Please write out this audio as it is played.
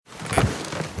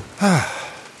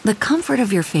The comfort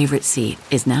of your favorite seat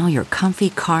is now your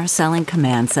comfy car selling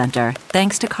command center,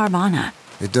 thanks to Carvana.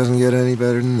 It doesn't get any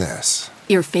better than this.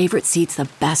 Your favorite seat's the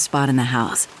best spot in the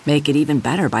house. Make it even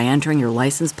better by entering your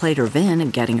license plate or VIN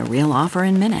and getting a real offer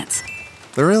in minutes.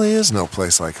 There really is no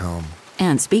place like home.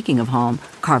 And speaking of home,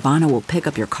 Carvana will pick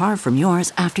up your car from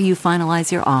yours after you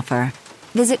finalize your offer.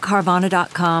 Visit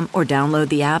Carvana.com or download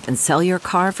the app and sell your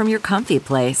car from your comfy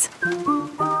place.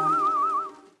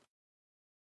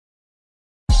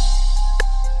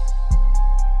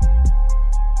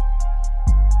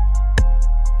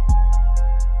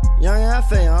 Young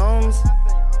F.A. Holmes.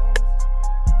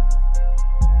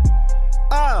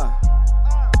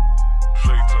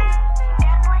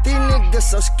 These niggas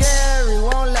so scary,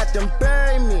 won't let them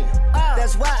bury me.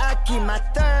 That's why I keep my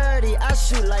 30, I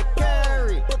shoot like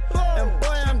Curry. And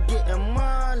boy, I'm getting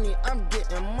money,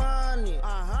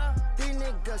 These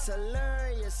niggas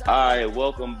hilarious. All right,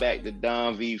 welcome back to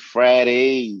Don V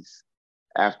Fridays.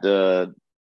 After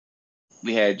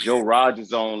we had Joe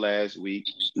Rogers on last week,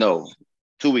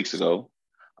 2 weeks ago.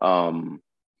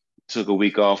 Took a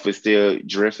week off.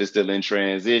 Drift is still in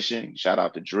transition. Shout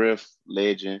out to Drift,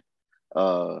 legend.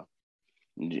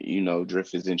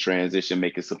 Drift is in transition,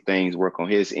 making some things work on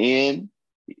his end.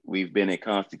 We've been in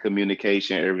constant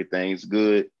communication. Everything's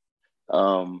good.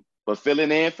 But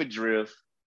filling in for Drift,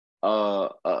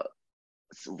 some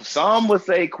would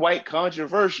say quite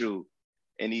controversial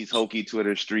in these hokey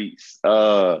Twitter streets.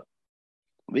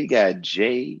 We got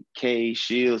J.K.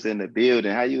 Shields in the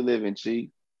building. How you living,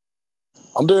 Chief?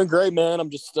 I'm doing great, man. I'm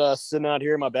just sitting out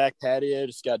here in my back patio.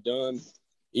 Just got done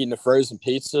eating a frozen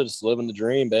pizza. Just living the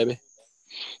dream, baby.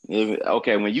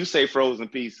 Okay, when you say frozen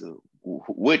pizza,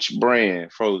 which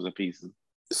brand frozen pizza?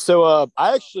 So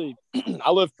I actually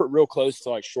I live real close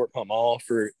to like Short Pump Mall.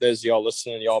 For those of y'all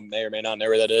listening, y'all may or may not know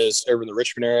where that is, over in the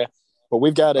Richmond area. But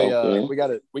we've got we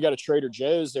got a Trader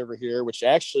Joe's over here, which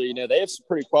actually, they have some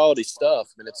pretty quality stuff.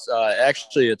 I mean, it's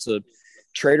a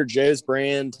Trader Joe's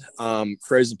brand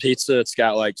frozen pizza. It's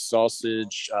got like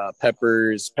sausage,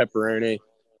 peppers, pepperoni,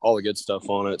 all the good stuff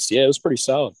on it. So yeah, it was pretty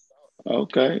solid.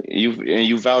 Okay,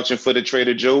 you vouching for the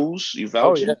Trader Joe's? You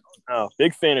vouching? Oh, yeah. Oh,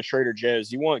 big fan of Trader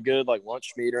Joe's. You want good like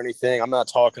lunch meat or anything? I'm not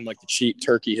talking like the cheap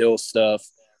Turkey Hill stuff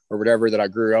or whatever that I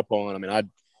grew up on. I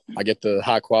mean, I get the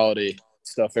high quality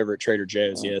stuff over at Trader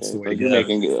Joe's. Yeah, it's the way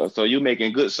to go. So you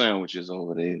making good sandwiches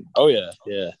over there? Oh yeah.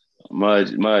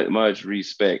 Much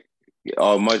respect.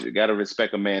 Gotta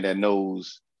respect a man that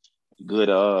knows good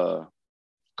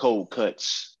cold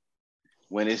cuts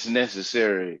when it's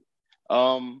necessary.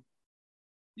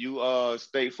 You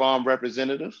State Farm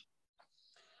representative?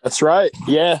 That's right.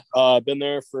 Yeah, been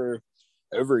there for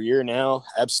over a year now.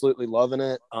 Absolutely loving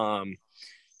it.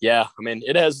 Yeah, I mean,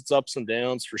 it has its ups and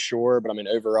downs for sure, but I mean,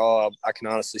 overall, I can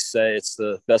honestly say it's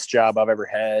the best job I've ever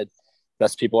had,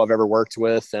 best people I've ever worked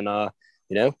with, and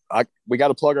we got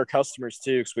to plug our customers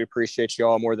too, because we appreciate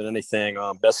y'all more than anything.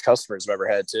 Best customers I've ever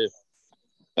had too.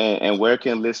 And where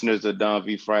can listeners of Don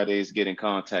V Fridays get in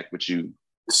contact with you?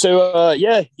 So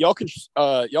y'all can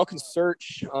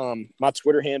search. My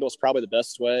Twitter handle is probably the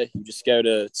best way. You just go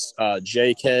to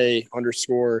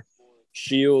JK_Shields.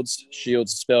 Shields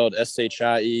is spelled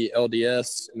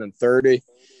SHIELDS and then 30.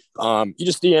 You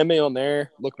just DM me on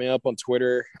there. Look me up on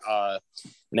Twitter.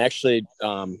 And actually,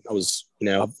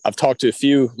 I've talked to a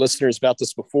few listeners about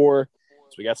this before.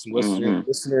 So we got some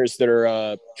listeners that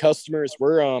are customers.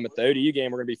 We're at the ODU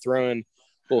game. We're going to be throwing a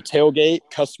little tailgate,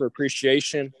 customer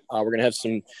appreciation. We're going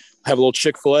to have a little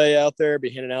Chick-fil-A out there, be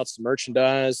handing out some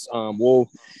merchandise. We'll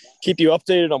keep you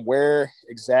updated on where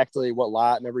exactly, what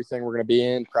lot and everything we're going to be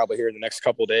in probably here in the next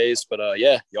couple of days. But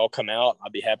y'all come out. I'll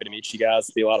be happy to meet you guys.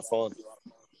 It'll be a lot of fun.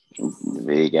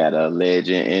 We got a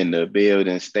legend in the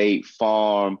building, State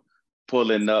Farm,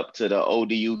 pulling up to the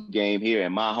ODU game here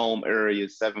in my home area,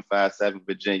 757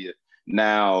 Virginia.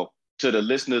 Now, to the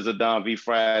listeners of Don V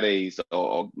Fridays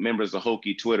or members of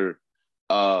Hokie Twitter,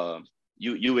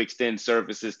 you extend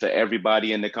services to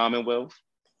everybody in the Commonwealth?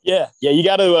 Yeah. You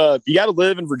gotta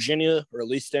live in Virginia or at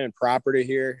least own property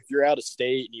here. If you're out of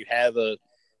state and you have a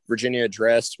Virginia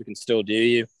address, we can still do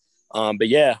you. But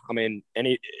yeah, I mean,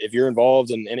 if you're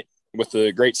involved with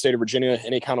the great state of Virginia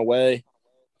any kind of way,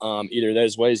 either of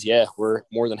those ways, yeah, we're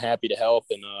more than happy to help.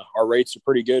 And our rates are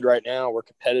pretty good right now. We're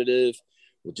competitive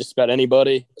with just about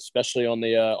anybody, especially on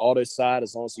the auto side.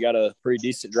 As long as you got a pretty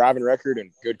decent driving record and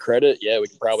good credit, yeah, we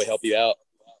can probably help you out.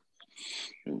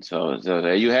 So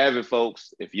there you have it,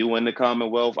 folks. If you in the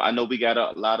Commonwealth, I know we got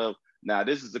a lot of. Now,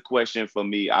 this is a question for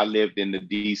me. I lived in the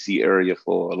DC area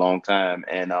for a long time,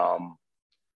 and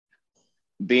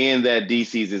being that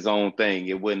DC is its own thing,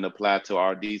 it wouldn't apply to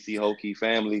our DC Hokie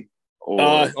family.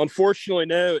 Or Unfortunately,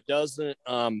 no, it doesn't.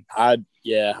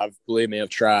 Believe me, I've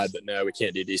tried, but no, we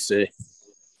can't do DC.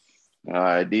 all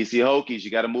right, DC Hokies, you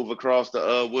got to move across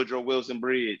the Woodrow Wilson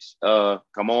Bridge.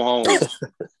 Come on home.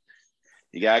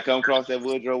 You got to come across that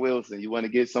Woodrow Wilson. You want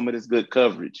to get some of this good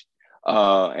coverage.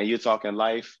 And you're talking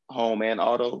life, home, and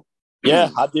auto? Yeah,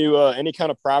 I do any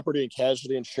kind of property and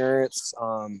casualty insurance,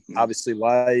 obviously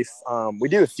life. We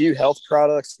do a few health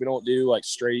products. We don't do like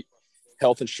straight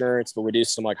health insurance, but we do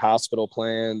some like hospital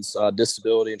plans,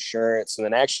 disability insurance. And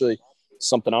then actually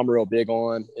something I'm real big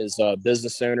on is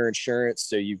business owner insurance.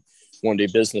 So you want to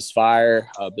do business fire,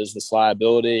 business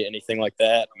liability, anything like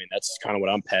that. I mean, that's kind of what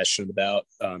I'm passionate about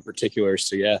in particular.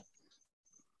 So, yeah.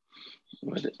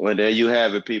 Well, there you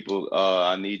have it, people.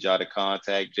 I need y'all to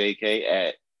contact JK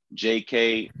at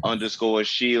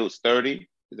JK_Shields30.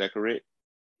 Is that correct?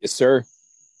 Yes, sir.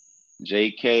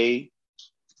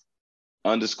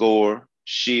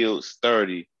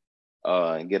 JK_Shields30.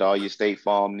 And get all your State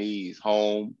Farm needs,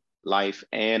 home, life,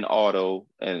 and auto,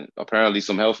 and apparently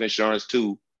some health insurance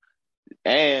too.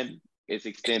 And it's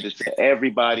extended to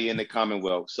everybody in the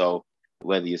Commonwealth. So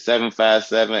whether you're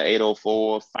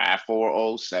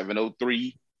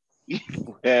 757-804-540-703,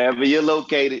 wherever you're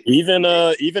located. Even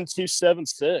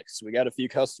 276. We got a few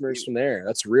customers from there.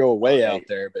 That's real way out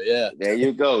there, but yeah. There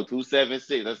you go.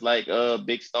 276. That's like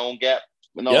Big Stone Gap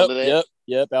and all of that.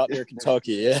 Yep, out near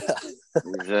Kentucky. Yeah.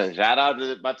 Shout out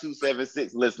to my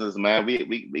 276 listeners, man.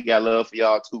 We got love for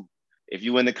y'all too. If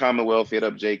you in the Commonwealth, hit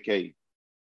up JK.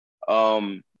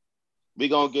 We're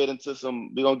gonna get into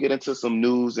some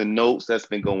news and notes that's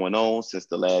been going on since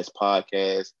the last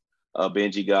podcast.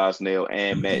 Benji Gosnell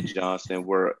and Matt Johnson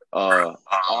are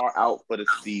out for the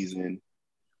season.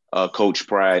 Coach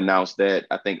Pride announced that,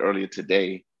 I think, earlier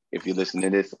today. If you're listening to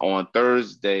this on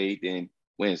Thursday, then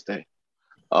Wednesday.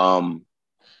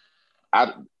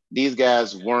 These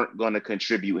guys weren't going to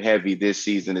contribute heavy this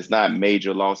season. It's not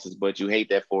major losses, but you hate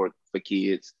that for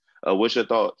kids. What's your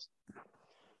thoughts?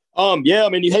 Yeah, I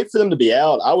mean, you hate for them to be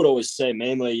out. I would always say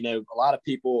mainly, a lot of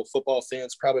people, football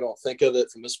fans, probably don't think of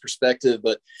it from this perspective,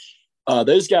 but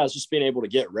those guys just being able to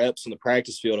get reps on the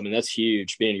practice field, I mean, that's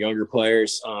huge, being younger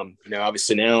players.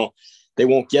 Obviously now they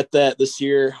won't get that this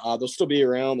year. They'll still be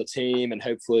around the team and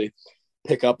hopefully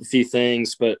pick up a few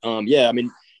things. But, yeah, I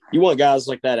mean, you want guys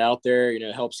like that out there,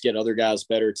 helps get other guys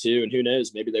better too. And who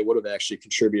knows, maybe they would have actually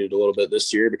contributed a little bit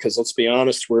this year because let's be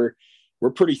honest, we're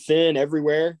pretty thin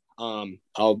everywhere.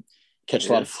 I'll catch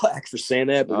a lot of flack for saying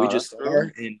that, but we just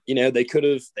are. And, they could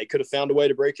have found a way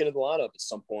to break into the lineup at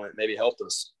some point, maybe helped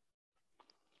us.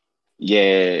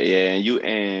 Yeah.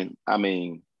 And I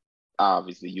mean,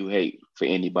 obviously you hate for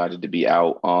anybody to be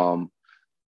out.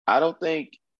 I don't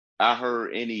think I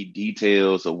heard any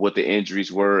details of what the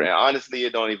injuries were. And honestly,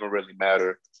 it don't even really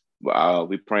matter.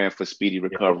 We're praying for speedy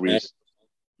recoveries.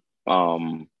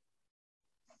 Jaden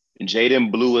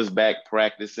Blue is back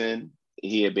practicing.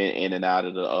 He had been in and out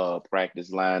of the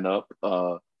practice lineup.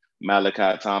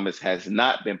 Malachi Thomas has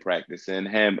not been practicing.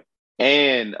 Him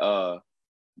and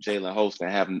Jalen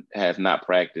Holston have not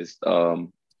practiced.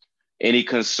 Any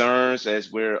concerns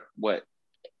as we're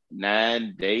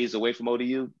 9 days away from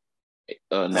ODU?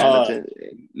 9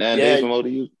 days from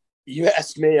ODU. You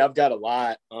asked me, I've got a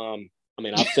lot. I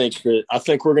think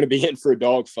we're going to be in for a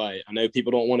dogfight. I know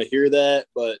people don't want to hear that,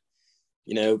 but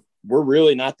we're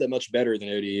really not that much better than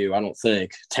ODU, I don't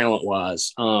think,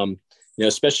 talent-wise.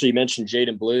 Especially you mentioned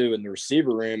Jaden Blue in the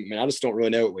receiver room. I mean, I just don't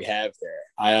really know what we have there.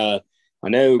 I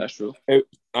know that's true.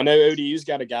 I know ODU's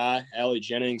got a guy, Allie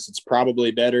Jennings. It's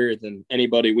probably better than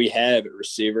anybody we have at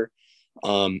receiver.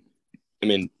 So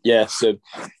you'd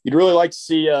really like to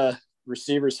see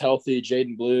receivers healthy.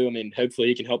 Jaden Blue, I mean, hopefully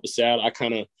he can help us out. I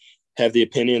kind of have the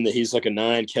opinion that he's like a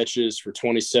 9 catches for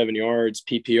 27 yards,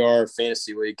 PPR,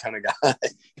 fantasy league kind of guy.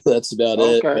 That's about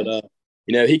it. But,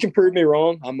 he can prove me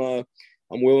wrong. I'm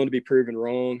willing to be proven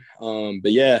wrong.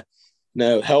 But, yeah,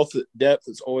 health depth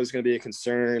is always going to be a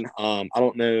concern. I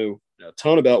don't know a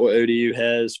ton about what ODU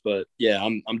has, but, yeah,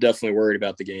 I'm definitely worried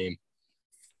about the game.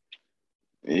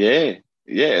 Yeah,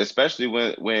 especially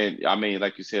when I mean,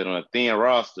 like you said, on a thin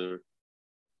roster,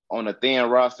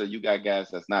 you got guys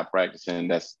that's not practicing.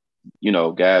 That's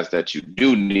guys that you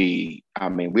do need. I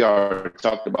mean, we already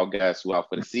talked about guys who are out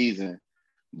for the season,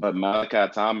 but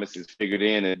Malachi Thomas is figured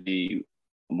in to be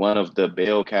one of the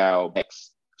bell cow backs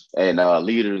and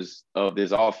leaders of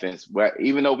this offense. But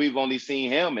even though we've only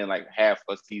seen him in like half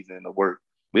a season in the work,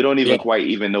 we don't even quite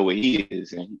even know what he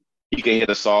is. And he can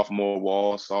hit a sophomore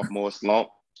wall, sophomore slump.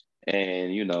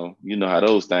 And you know how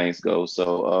those things go.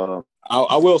 So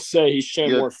I will say he's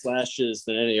shown more flashes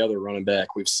than any other running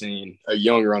back we've seen, a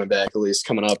young running back at least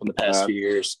coming up in the past few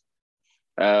years.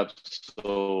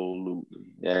 Absolutely.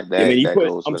 Yeah, I mean, that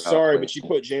goes I'm without sorry, but you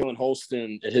question. put Jalen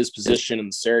Holston at his position in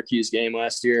the Syracuse game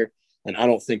last year, and I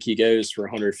don't think he goes for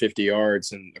 150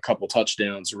 yards and a couple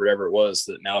touchdowns or whatever it was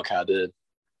that Malachi did.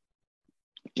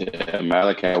 Yeah,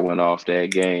 Malachi went off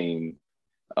that game.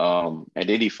 And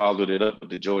then he followed it up with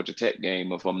the Georgia Tech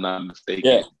game, if I'm not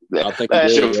mistaken. Yeah, I think that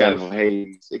he shit did, was yeah. kind of a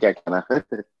haze. It got kind of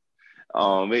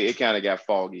it kind of got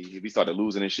foggy. We started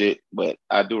losing and shit. But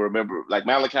I do remember, like,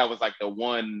 Malachi was like the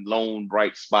one lone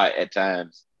bright spot at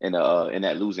times in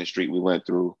that losing streak we went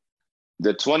through.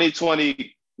 The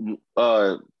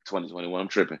 2021, I'm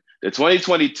tripping. The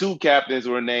 2022 captains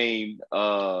were named.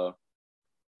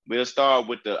 We'll start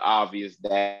with the obvious,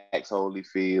 Dax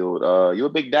Holyfield. You a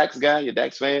big Dax guy? You a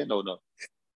Dax fan? No.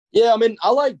 Yeah, I mean,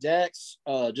 I like Dax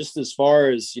just as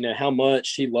far as, how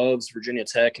much he loves Virginia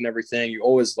Tech and everything. You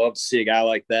always love to see a guy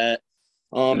like that.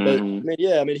 But,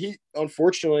 I mean,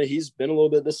 unfortunately, he's been a little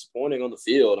bit disappointing on the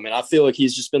field. I mean, I feel like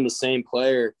he's just been the same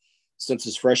player since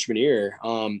his freshman year.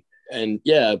 What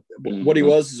he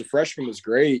was as a freshman was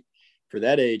great for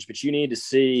that age, but you need to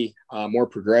see more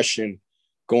progression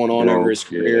going on over his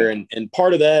career. Yeah. And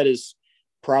part of that is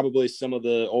probably some of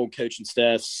the old coaching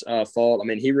staff's fault. I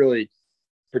mean, he really –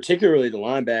 particularly the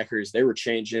linebackers, they were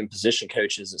changing position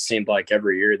coaches, it seemed like,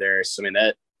 every year there. So, I mean,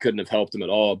 that couldn't have helped him at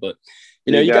all. But,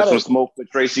 you got some smoke with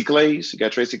Tracy Claeys. You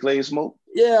got Tracy Claeys smoke?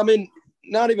 Yeah, I mean,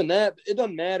 not even that. It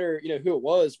doesn't matter, who it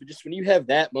was. But just when you have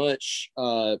that much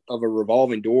of a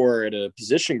revolving door at a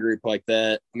position group like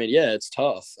that, I mean, yeah, it's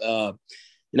tough. I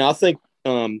think,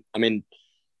 I'm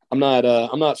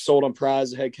not sold on Pride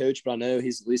as a head coach, but I know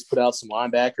he's at least put out some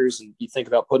linebackers. And you think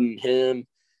about putting him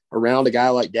around a guy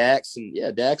like Dax, and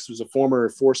Dax was a former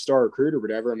 4-star recruiter or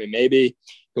whatever. I mean, maybe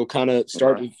he'll kind of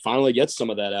start to finally get some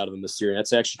of that out of him this year.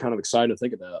 That's actually kind of exciting to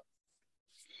think about.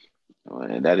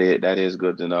 And that is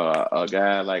good to know. A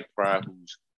guy like Pryor,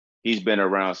 he's been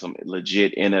around some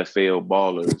legit NFL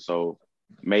ballers, so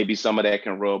maybe some of that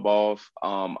can rub off.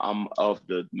 I'm of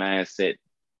the mindset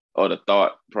or the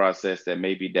thought process that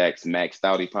maybe Dax maxed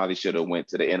out. He probably should have went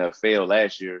to the NFL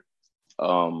last year.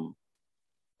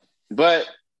 But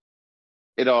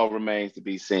it all remains to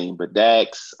be seen. But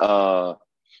Dax,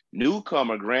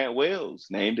 newcomer Grant Wells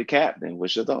named the captain.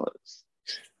 What's your thoughts?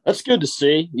 That's good to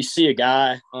see. You see a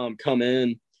guy come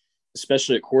in,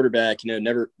 especially at quarterback,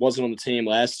 never wasn't on the team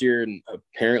last year and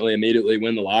apparently immediately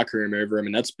win the locker room over. I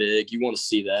mean, that's big. You want to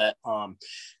see that.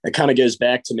 It kind of goes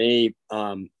back to me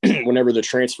whenever the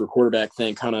transfer quarterback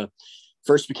thing kind of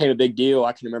first became a big deal.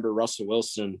 I can remember Russell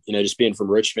Wilson, just being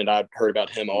from Richmond. I'd heard about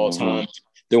him all the time.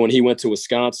 Then when he went to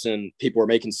Wisconsin, people were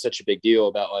making such a big deal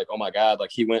about, like, oh my God,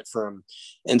 like, he went from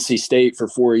NC State for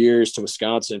 4 years to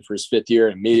Wisconsin for his 5th year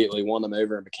and immediately won them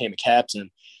over and became a captain.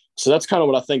 So that's kind of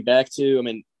what I think back to. I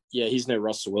mean, yeah, he's no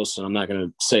Russell Wilson. I'm not going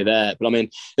to say that, but I mean,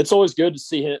 it's always good to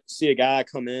see a guy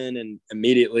come in and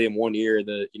immediately in 1 year,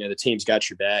 the team's got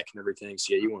your back and everything.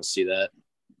 So yeah, you want to see that.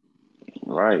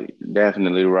 Right.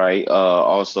 Definitely right.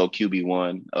 Also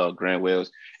QB1, Grant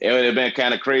Wells. It would have been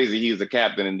kind of crazy. He was a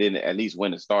captain and didn't at least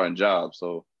win a starting job.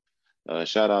 So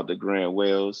shout out to Grant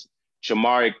Wells.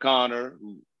 Shamari Connor.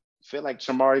 I feel like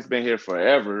Shamari's been here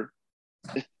forever.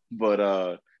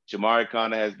 But Shamari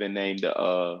Connor has been named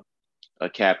a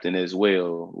captain as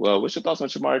well. Well, what's your thoughts on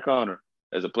Shamari Connor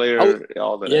as a player?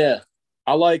 All of that? Yeah.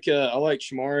 I like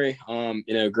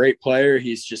Shamari. Great player.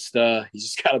 He's just got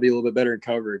to be a little bit better in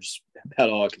coverage.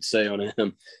 About all I can say on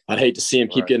him. I'd hate to see him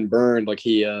keep getting burned like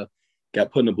he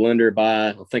got put in a blender by.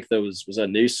 I think that was that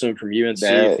Newsome from UNC.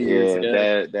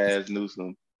 That's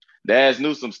Newsome. That's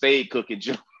Newsome stayed cooking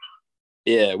Joe.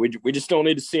 Yeah, we just don't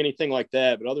need to see anything like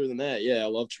that. But other than that, yeah, I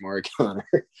love Shamari Connor.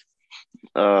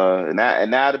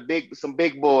 Now some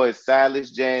big boys: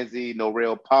 Silas Janzi,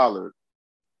 Norrell Pollard.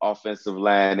 Offensive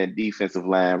line and defensive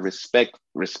line,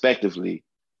 respectively.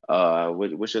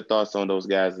 What's your thoughts on those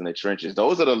guys in the trenches?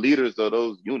 Those are the leaders of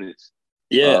those units.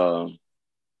 Yeah.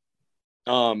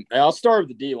 I'll start with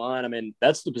the D line. I mean,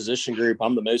 that's the position group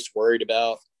I'm the most worried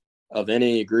about of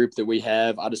any group that we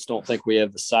have. I just don't think we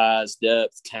have the size,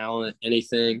 depth, talent,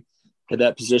 anything at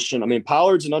that position. I mean,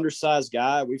 Pollard's an undersized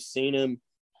guy. We've seen him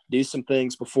do some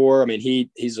things before. I mean,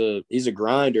 he's a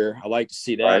grinder. I like to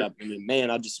see that. Right. I mean, man,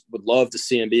 I just would love to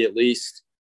see him be at least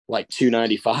like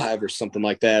 295 or something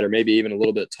like that, or maybe even a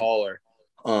little bit taller.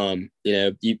 A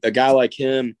guy like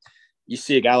him, you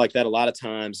see a guy like that a lot of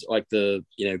times, like the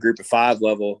group of 5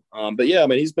 level. But yeah, I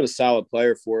mean, he's been a solid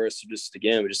player for us. So we just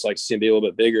like to see him be a little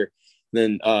bit bigger.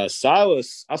 Then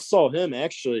Silas, I saw him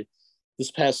actually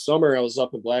this past summer. I was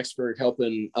up in Blacksburg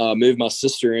helping move my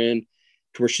sister in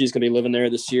to where she's going to be living there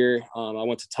this year. I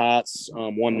went to Tots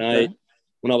one night,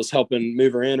 when I was helping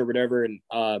move her in or whatever. And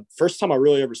first time I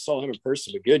really ever saw him in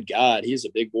person, but good God, he's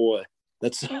a big boy.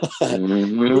 That's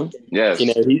Yes. You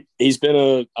know, he's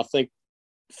been I think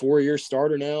 4-year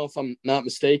starter now, if I'm not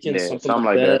mistaken. Yeah, something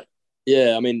like that.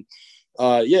 Yeah, I mean,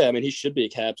 he should be a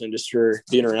captain just for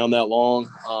being around that long.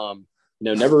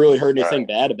 Never really heard anything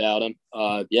bad about him.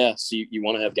 So you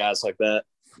want to have guys like that.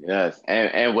 Yes,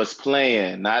 and was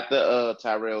playing, not the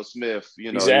Tyrell Smith.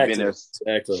 Exactly. He's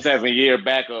been a 7-year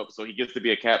backup, so he gets to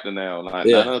be a captain now. Not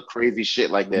a crazy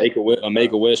shit like that.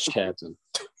 Make-A-Wish captain.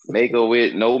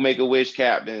 Make-A-Wish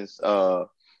captains.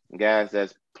 Guys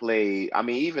that's played. I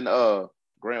mean, even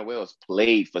Grant Wells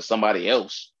played for somebody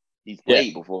else. He's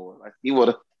played before. Like he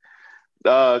would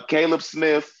have. Caleb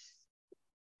Smith,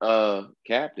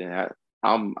 captain.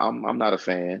 I'm not a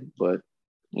fan, but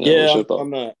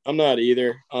I'm not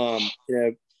either.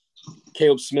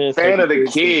 Caleb Smith, fan of the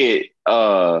kid.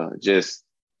 Just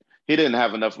he didn't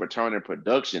have enough returning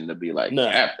production to be like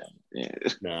captain. Yeah.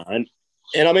 No,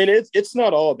 and I mean it's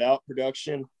not all about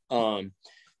production. But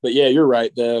yeah, you're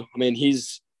right though. I mean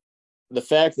the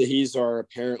fact that he's our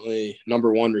apparently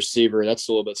number one receiver, that's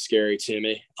a little bit scary to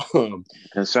me.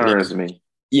 Concerns me.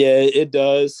 Yeah, it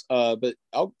does. But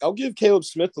I'll give Caleb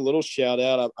Smith a little shout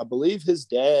out. I believe his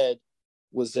dad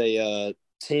was a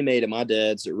teammate of my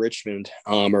dad's at Richmond,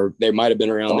 or they might have been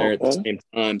around there at the same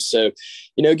time. So,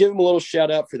 give him a little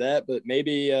shout out for that. But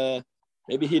maybe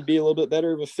he'd be a little bit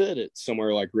better of a fit at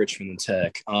somewhere like Richmond and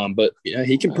Tech. But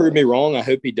he can prove me wrong. I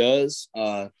hope he does.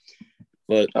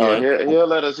 But he'll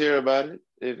let us hear about it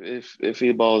if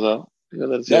he balls out. He'll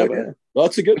let us hear about it. Well,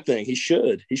 that's a good thing. He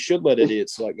should let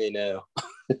idiots like me know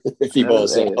if he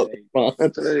balls out.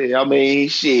 I mean,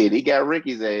 shit, he got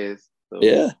Ricky's ass. So.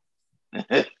 Yeah.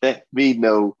 Me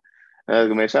no.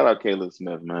 Man, shout out Caleb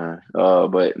Smith, man.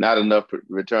 But not enough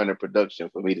returning production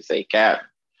for me to say cap.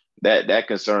 That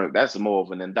concern, that's more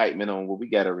of an indictment on what we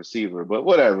got a receiver. But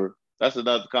whatever. That's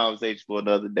another conversation for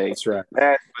another day. That's right.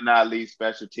 Last but not least,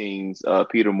 special teams,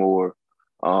 Peter Moore.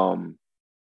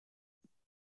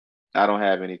 I don't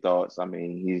have any thoughts. I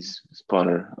mean, he's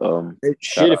punter.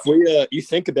 If we you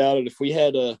think about it, if we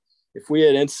had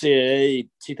NCAA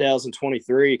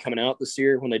 2023 coming out this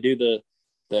year when they do the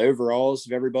overalls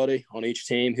of everybody on each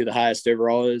team, who the highest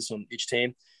overall is on each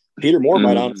team, Peter Moore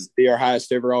might honestly be our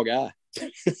highest overall guy.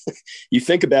 You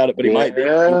think about it, but he might be.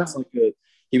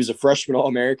 He was a freshman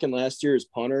All-American last year as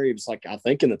punter. He was I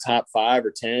think in the top 5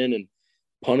 or 10 and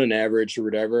punting average or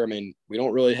whatever. I mean, we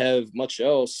don't really have much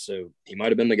else, so he might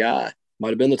have been the guy.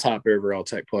 Might have been the top overall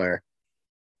Tech player.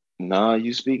 Nah,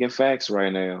 you speaking facts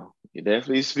right now. You're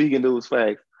definitely speaking those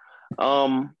facts.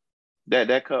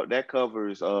 That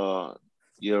covers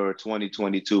your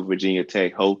 2022 Virginia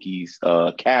Tech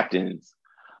Hokies captains.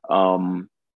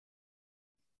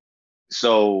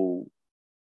 So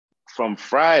from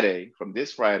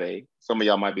this Friday, some of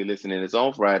y'all might be listening. It's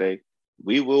on Friday.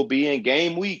 We will be in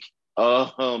game week.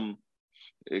 The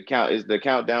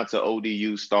countdown to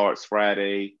ODU starts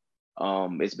Friday.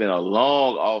 It's been a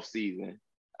long off season.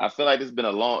 I feel like it's been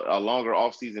a longer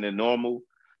off season than normal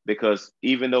because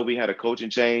even though we had a coaching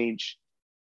change,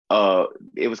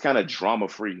 it was kind of drama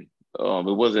free.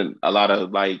 It wasn't a lot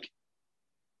of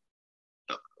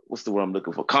what's the word I'm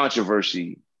looking for?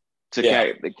 Controversy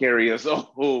to carry us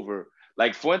over.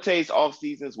 Like Fuente's off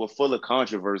seasons were full of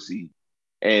controversy,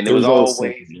 and it was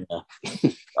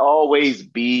always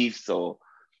beef. So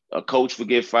a coach would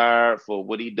get fired for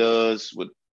what he does with,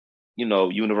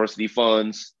 university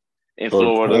funds in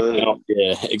Florida.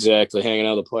 Yeah, exactly. Hanging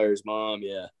out with the player's mom.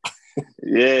 Yeah.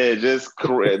 Yeah, just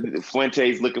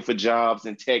Fuente's looking for jobs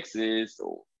in Texas.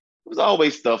 So there's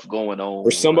always stuff going on.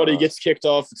 Or somebody gets kicked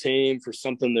off the team for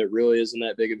something that really isn't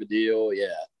that big of a deal.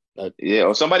 Yeah.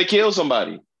 Or somebody kills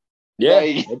somebody.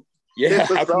 Yeah. Yeah.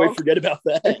 How can we forget about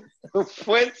that?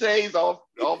 Fuente's off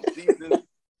seasons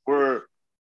were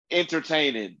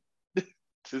entertaining,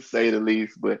 to say the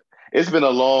least. But it's been a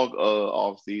long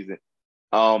off season.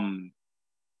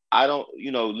 I don't,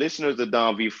 listeners of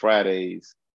Don V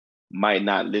Fridays might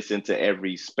not listen to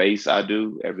every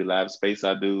live space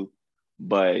I do,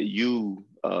 but you,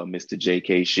 Mr.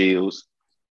 J.K. Shields,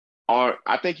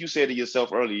 I think you said it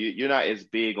yourself earlier, you're not as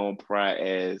big on pride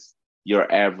as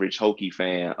your average Hokie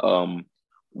fan.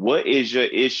 What is your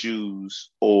issues,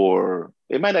 or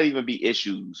it might not even be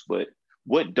issues, but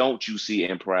what don't you see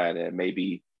in pride that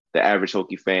maybe the average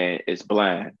Hokie fan is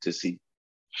blind to see?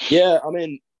 Yeah, I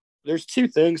mean, there's two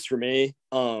things for me.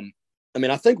 I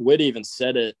think Witt even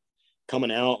said it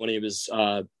coming out when he was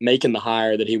making the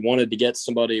hire that he wanted to get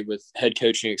somebody with head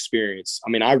coaching experience. I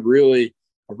mean, I really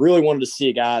wanted to see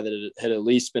a guy that had at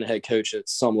least been a head coach at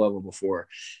some level before.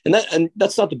 And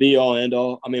that's not the be all end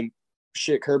all. I mean,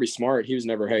 shit, Kirby Smart, he was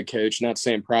never head coach. Not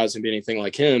saying Prize can be anything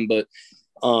like him, but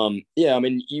yeah, I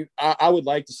mean, I would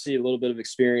like to see a little bit of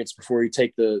experience before you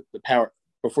take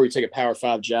before you take a Power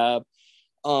 5 job.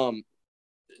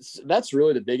 That's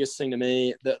really the biggest thing to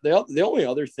me. The only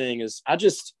other thing is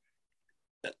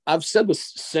I've said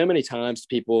this so many times to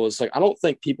people, is like, I don't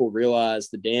think people realize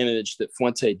the damage that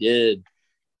Fuente did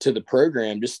to the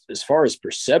program, just as far as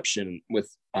perception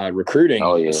with recruiting,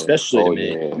 especially to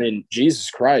me. Yeah. I mean,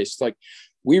 Jesus Christ, like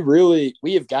we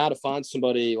have got to find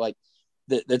somebody like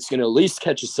that's going to at least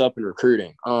catch us up in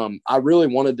recruiting. I really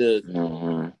wanted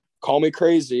to call me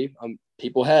crazy.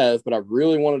 People have, but I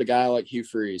really wanted a guy like Hugh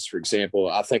Freeze, for example.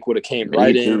 I think would have came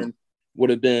right in,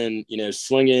 would have been,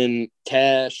 slinging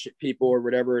cash at people or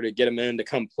whatever to get them in to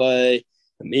come play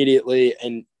immediately.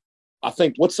 And I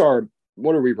think what are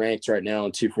we ranked right now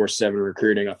in 247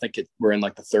 recruiting? I think we're in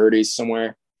like the 30s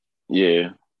somewhere. Yeah.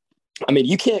 I mean,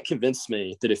 you can't convince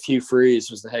me that if Hugh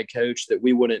Freeze was the head coach that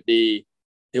we wouldn't be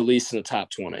at least in the top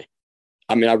 20.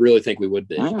 I mean, I really think we would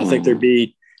be. I think there'd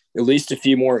be at least a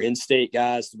few more in-state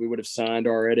guys that we would have signed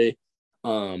already.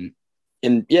 And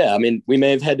yeah, I mean, we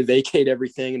may have had to vacate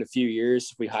everything in a few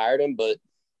years if we hired him, but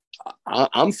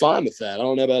I'm fine with that. I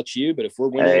don't know about you, but if we're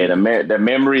winning, hey, the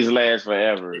memories last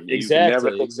forever.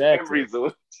 Exactly.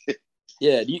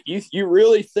 Yeah, you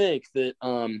really think that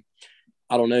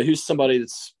I don't know who's somebody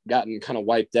that's gotten kind of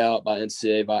wiped out by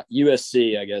NCAA, by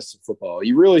USC, I guess, in football.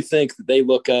 You really think that they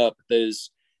look up at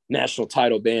those national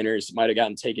title banners that might have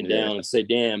gotten taken down and say,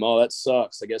 damn, oh, that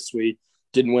sucks. I guess we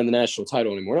didn't win the national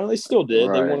title anymore. No, they still did.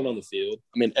 Right. They won it on the field.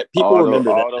 I mean, people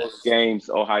remember all those games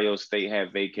Ohio State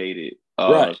had vacated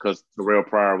because Terrell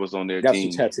Pryor was on their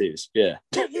team. Got some tattoos, yeah.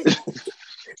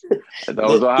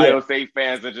 Those Ohio State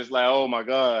fans are just like, oh, my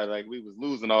God, like we was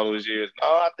losing all those years. No,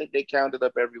 I think they counted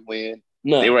up every win.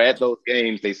 No. They were at those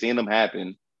games. They seen them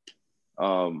happen.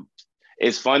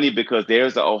 It's funny because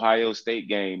there's the Ohio State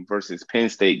game versus Penn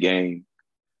State game.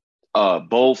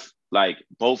 Both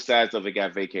sides of it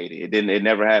got vacated. It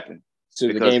never happened. So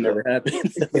the game never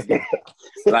happened.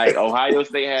 Like Ohio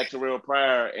State had Terrell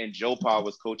Pryor and Joe Pa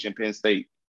was coaching Penn State.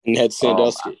 And had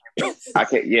Sandusky. I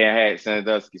had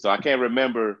Sandusky. So I can't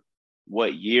remember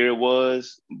what year it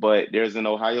was, but there's an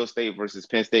Ohio State versus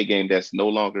Penn State game that's no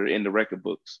longer in the record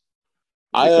books.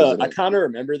 I kind of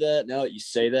remember that now that you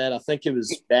say that. I think it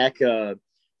was back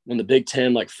when the Big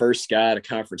Ten first got a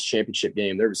conference championship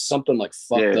game. There was something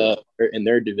fucked up in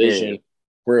their division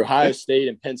where Ohio State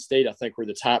and Penn State, I think, were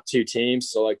the top two teams.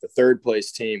 So the third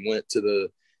place team went to the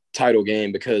title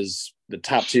game because the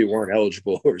top two weren't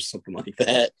eligible or something like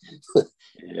that.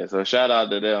 So shout out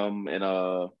to them. And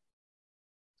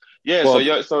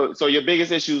so your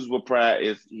biggest issues with Pratt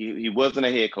is he wasn't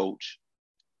a head coach.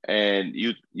 And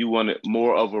you wanted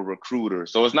more of a recruiter.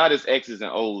 So it's not his X's and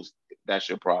O's that's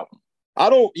your problem.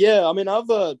 I've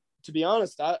to be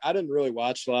honest, I didn't really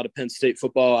watch a lot of Penn State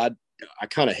football. I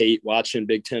kind of hate watching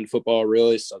Big Ten football,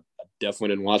 really, so I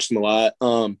definitely didn't watch them a lot.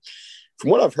 From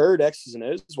what I've heard, X's and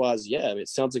O's wise, it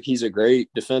sounds like he's a great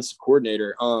defensive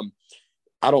coordinator.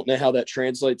 I don't know how that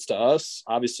translates to us.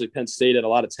 Obviously, Penn State had a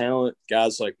lot of talent,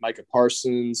 guys like Micah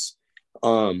Parsons,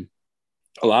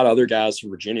 a lot of other guys from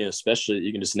Virginia, especially that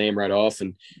you can just name right off,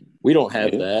 and we don't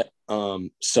have that.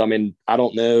 So I mean, I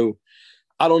don't know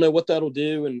what that'll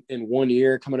do in 1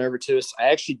 year coming over to us. I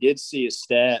actually did see a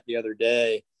stat the other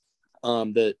day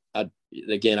that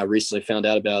I recently found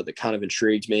out about that kind of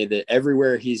intrigued me, that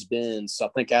everywhere he's been. So I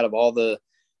think out of all the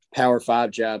Power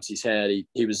 5 jobs he's had,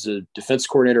 he was a defense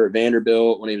coordinator at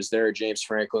Vanderbilt when he was there at James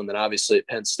Franklin, then obviously at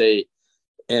Penn State.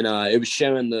 And it was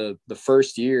showing the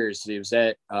first years that he was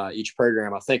at each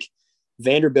program. I think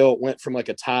Vanderbilt went from a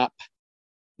top,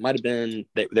 might have been,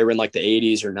 they were in the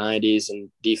 80s or 90s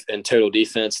in total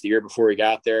defense the year before he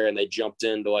got there. And they jumped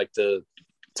into the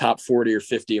top 40 or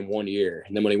 50 in 1 year.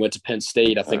 And then when he went to Penn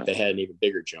State, I think they had an even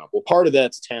bigger jump. Well, part of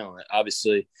that's talent.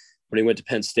 Obviously, when he went to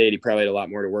Penn State, he probably had a lot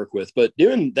more to work with. But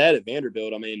doing that at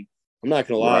Vanderbilt, I mean, I'm not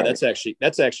going to lie, that's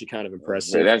actually kind of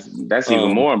impressive. That's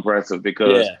even more impressive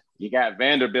because you got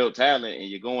Vanderbilt talent and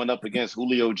you're going up against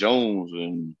Julio Jones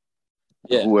and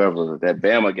whoever, that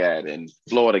Bama guy and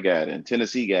Florida guy and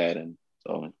Tennessee guy and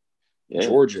so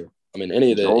Georgia. I mean,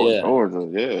 any of that. Georgia,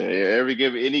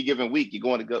 any given week you're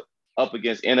going to go up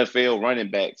against NFL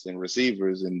running backs and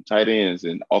receivers and tight ends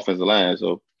and offensive line.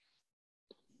 So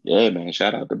man,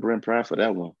 shout out to Brent Pratt for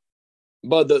that one.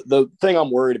 But the thing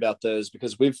I'm worried about though is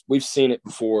because we've seen it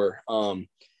before,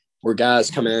 where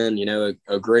guys come in,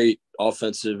 a great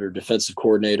offensive or defensive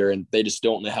coordinator, and they just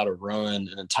don't know how to run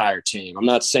an entire team. I'm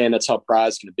not saying that's how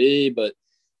Pry's going to be, but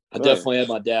I definitely have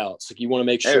my doubts. You want to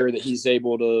make sure that he's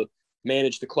able to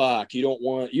manage the clock. You don't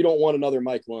want another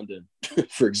Mike London,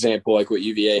 for example, like what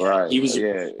UVA had. Right. He was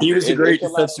Yeah. a great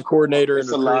defensive coordinator.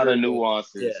 It's a lot of recruiter,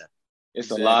 nuances. Yeah. It's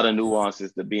exactly. a lot of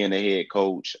nuances to being a head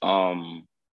coach.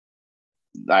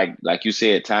 Like you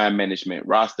said, time management,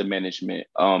 roster management.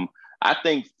 I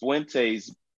think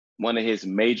Fuentes, one of his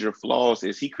major flaws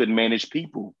is he couldn't manage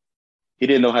people. He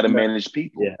didn't know how to manage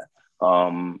people. Yeah.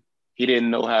 He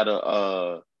didn't know how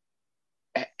to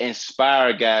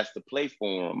inspire guys to play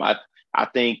for him. I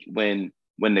think when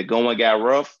the going got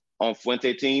rough on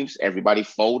Fuente teams, everybody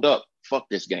fold up. Fuck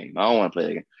this game. I don't want to play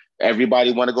the game.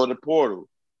 Everybody want to go to the portal.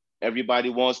 Everybody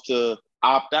wants to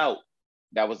opt out.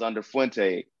 That was under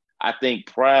Fuente. I think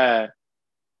Pry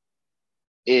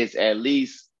is at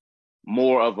least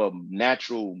more of a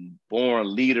natural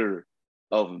born leader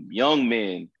of young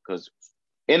men, because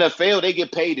NFL, they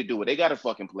get paid to do it. They got to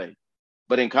fucking play.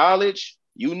 But in college,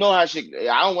 you know how shit,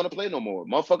 I don't want to play no more.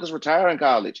 Motherfuckers retire in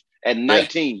college at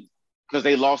 19 because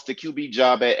they lost the QB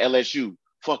job at LSU.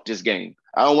 Fuck this game.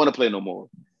 I don't want to play no more.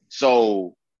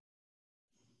 So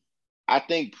I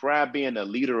think Pry being a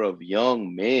leader of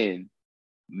young men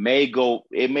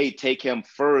it may take him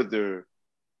further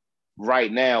right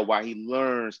now while he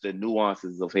learns the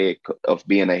nuances of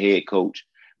being a head coach.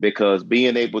 Because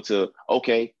being able to,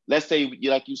 okay, let's say,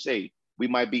 like you say, we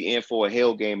might be in for a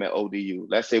hell game at ODU.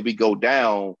 Let's say we go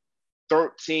down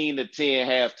 13-10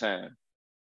 halftime.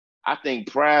 I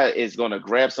think Pry is going to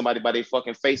grab somebody by their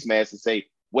fucking face mask and say,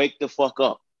 wake the fuck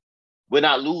up. We're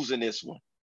not losing this one.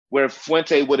 Where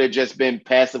Fuente would have just been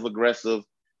passive aggressive,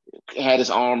 had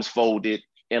his arms folded,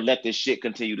 and let this shit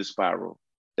continue to spiral.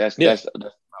 That's my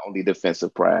only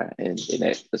defensive Pry in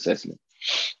that assessment.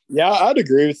 Yeah, I'd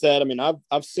agree with that. I mean,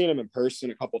 I've seen him in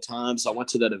person a couple times. I went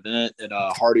to that event at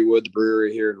Hardywood, the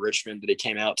brewery here in Richmond, that he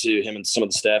came out to. Him and some of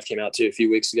the staff came out to a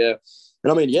few weeks ago.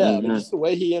 And I mean, I mean, just the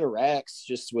way he interacts,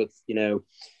 just with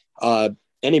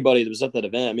anybody that was at that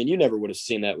event. I mean, you never would have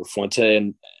seen that with Fuente,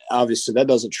 and obviously that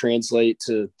doesn't translate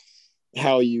to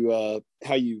how you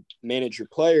manage your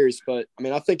players. But I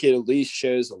mean, I think it at least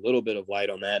shows a little bit of light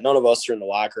on that. None of us are in the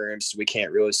locker room, so we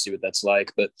can't really see what that's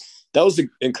like. But that was an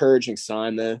encouraging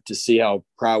sign, though, to see how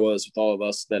Pry was with all of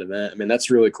us at that event. I mean,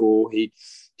 that's really cool. He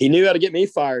knew how to get me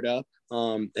fired up.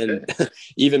 And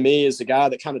even me as a guy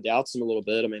that kind of doubts him a little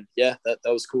bit. I mean, that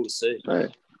was cool to see.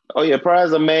 Right. Oh yeah,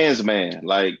 Pry's a man's man.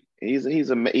 Like he's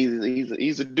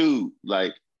a dude.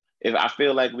 Like, if I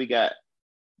feel like we got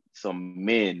some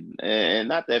men, and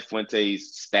not that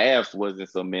Fuente's staff wasn't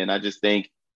some men. I just think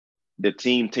the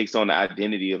team takes on the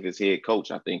identity of his head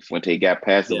coach. I think Fuente got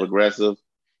passive aggressive.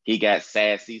 He got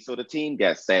sassy, so the team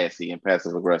got sassy and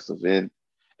passive aggressive. And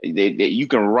you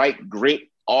can write grit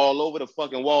all over the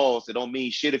fucking walls. It don't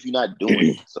mean shit if you're not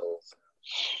doing it. So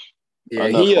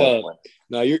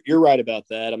no, you're right about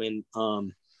that. I mean,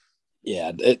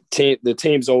 the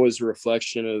team's always a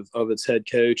reflection of its head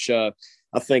coach.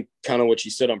 I think kind of what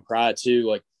you said on Pry too,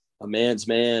 like a man's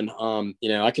man.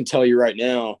 I can tell you right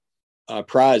now,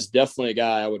 Pry is definitely a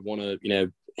guy I would want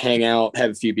to, hang out, have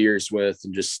a few beers with,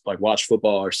 and just like watch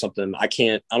football or something. I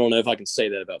don't know if I can say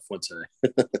that about Fuente.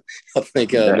 I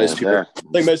think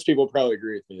most people probably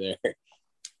agree with me there.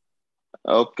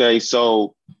 Okay,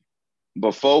 so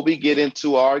before we get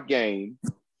into our game,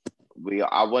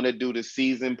 I want to do the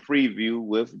season preview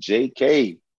with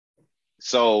JK.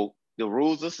 So the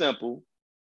rules are simple.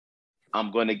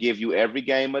 I'm going to give you every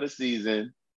game of the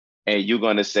season, and you're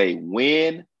going to say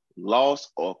win, loss,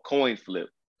 or coin flip.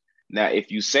 Now,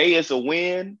 if you say it's a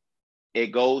win, it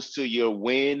goes to your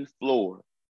win floor.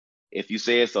 If you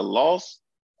say it's a loss,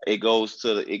 it goes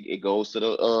to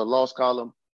the loss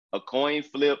column. A coin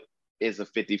flip is a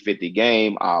 50-50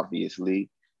 game, obviously.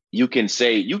 You can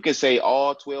say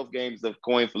all 12 games of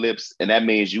coin flips, and that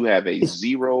means you have a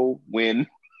 0-win.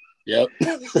 Yep. You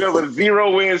have a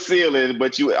 0-win ceiling,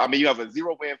 but you have a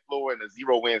 0-win floor and a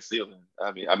 0-win ceiling.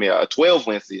 I mean a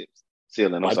 12-win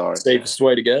ceiling. I'm sorry. Safest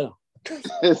way to go.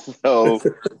 So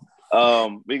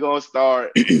we're gonna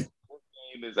start. This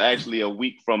game is actually a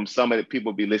week from some of the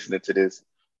people be listening to this.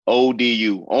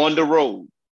 ODU on the road.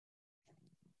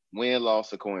 Win,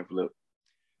 loss, or coin flip.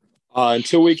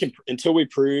 Until we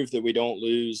prove that we don't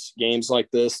lose games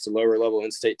like this to lower level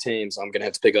in-state teams, I'm gonna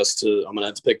have to pick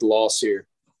the loss here.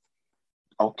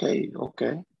 Okay.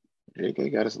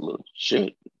 JK got us a little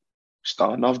shit.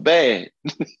 Starting off bad.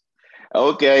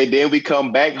 Okay, then we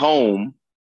come back home.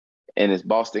 And it's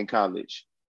Boston College.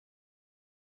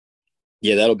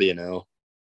 Yeah, that'll be an L.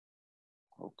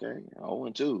 Okay,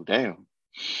 0-2. Damn.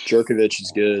 Jerkovich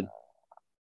is good.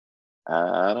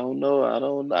 I don't know. I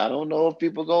don't know if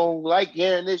people gonna like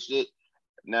hearing this shit.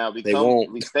 Now we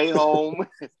stay home.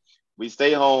 We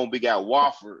stay home. We got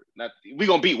Wofford. We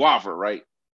gonna beat Wofford, right?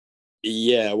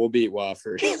 Yeah, we'll beat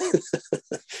Wofford.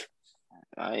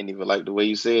 I ain't even like the way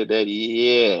you said that.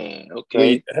 Yeah,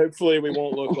 okay. Hopefully we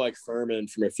won't look like Furman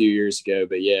from a few years ago,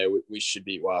 but yeah, we should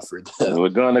beat Wofford. We're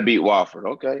gonna beat Wofford.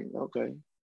 Okay.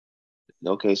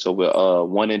 So we're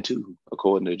 1-2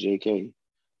 according to JK.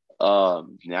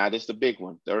 Now this is the big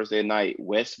one. Thursday night,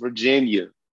 West Virginia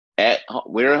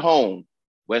we're at home.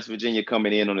 West Virginia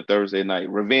coming in on a Thursday night.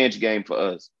 Revenge game for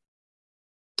us.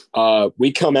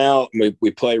 We come out and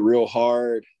we play real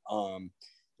hard. I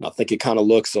think it kind of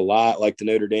looks a lot like the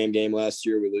Notre Dame game last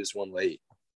year. We lose one late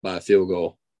by a field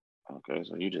goal. Okay,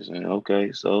 so you just saying,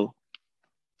 okay, so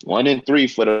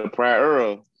 1-3 for the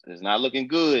Prairie. It's not looking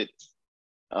good.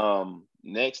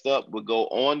 Next up, we'll go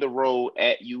on the road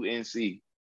at UNC.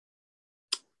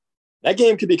 That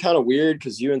game could be kind of weird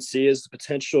because UNC has the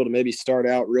potential to maybe start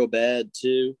out real bad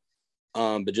too.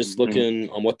 But just looking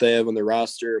on what they have on their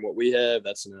roster and what we have,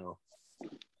 that's an L.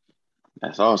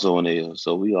 That's also an L.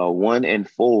 So we are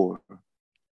 1-4.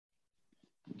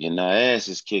 Getting our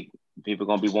asses kicked. People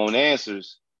gonna be wanting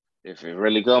answers if it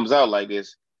really comes out like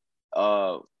this.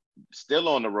 Still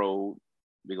on the road.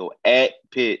 We go at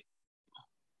Pitt.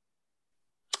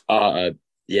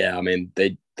 Yeah, I mean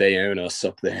they own us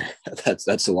up there.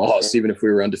 That's a loss, even if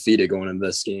we were undefeated going into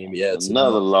this game. Yeah, it's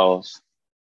another loss.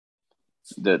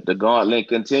 The gauntlet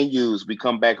continues. We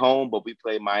come back home, but we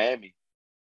play Miami.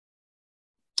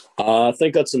 I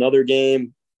think that's another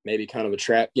game, maybe kind of a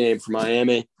trap game for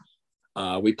Miami.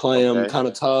 We play them kind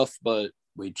of tough, but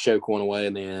we choke one away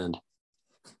in the end.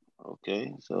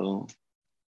 Okay, so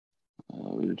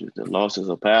the losses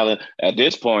are piling. At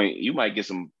this point, you might get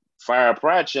some fire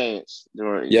pride chance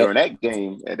during that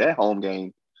game, at that home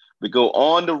game. We go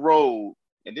on the road,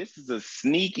 and this is a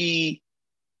sneaky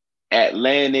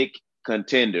Atlantic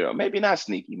contender. Or maybe not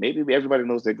sneaky. Maybe everybody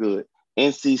knows they're good.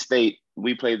 NC State,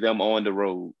 we play them on the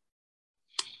road.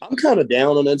 I'm kind of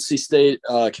down on NC State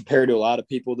compared to a lot of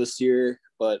people this year,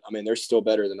 but, I mean, they're still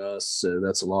better than us, so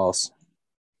that's a loss.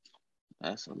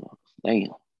 That's a loss. Damn.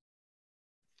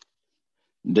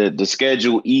 The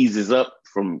schedule eases up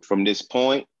from this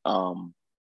point.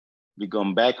 We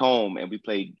come back home and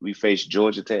we face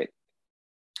Georgia Tech.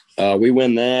 We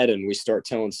win that and we start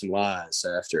telling some lies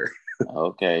after.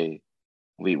 Okay.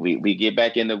 We get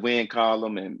back in the win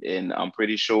column and I'm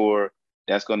pretty sure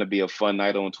that's going to be a fun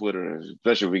night on Twitter,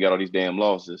 especially if we got all these damn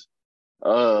losses.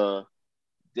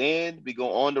 Then we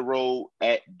go on the road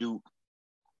at Duke.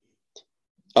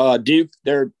 Duke,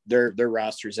 their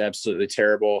roster is absolutely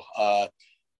terrible.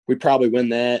 We probably win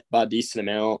that by a decent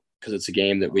amount because it's a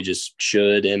game that we just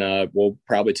should, and we'll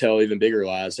probably tell even bigger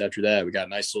lies after that. We got a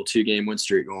nice little 2-game win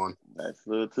streak going. That's a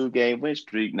little 2-game win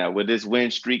streak. Now, will this win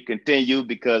streak continue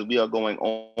because we are going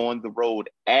on the road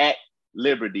at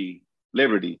Liberty?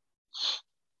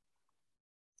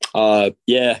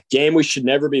 Yeah, game we should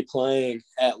never be playing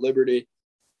at Liberty.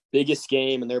 Biggest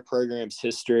game in their program's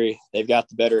history. They've got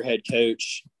the better head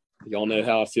coach. Y'all know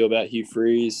how I feel about Hugh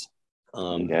Freeze.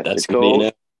 That's going to be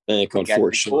an epic,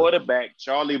 unfortunately. The quarterback,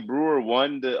 Charlie Brewer,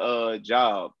 won the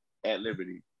job at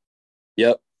Liberty.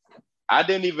 Yep. I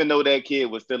didn't even know that kid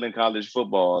was still in college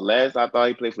football. Last I thought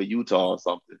he played for Utah or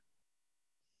something.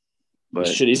 But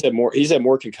he's had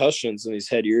more concussions than he's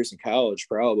had years in college,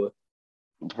 probably.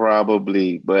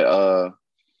 But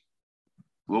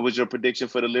what was your prediction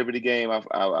for the Liberty game? I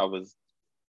was.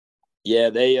 Yeah,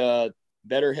 they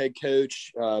better head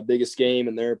coach, biggest game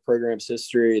in their program's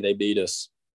history. They beat us.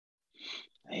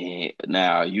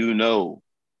 Now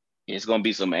it's gonna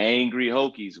be some angry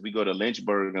Hokies. We go to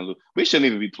Lynchburg and we shouldn't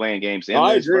even be playing games in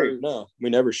Lynchburg. Agree. No, we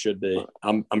never should be.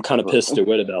 I'm kind of pissed at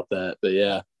Witt about that, but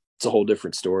yeah, it's a whole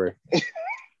different story.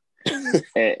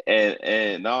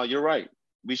 and no, you're right.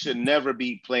 We should never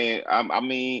be playing. I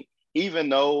mean, even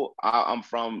though I'm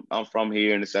from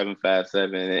here in the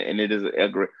 757, and it is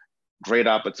a great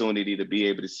opportunity to be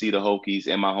able to see the Hokies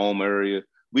in my home area,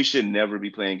 we should never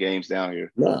be playing games down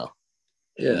here. No.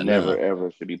 Yeah, never ever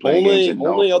should be playing games.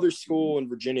 Only other school in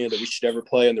Virginia that we should ever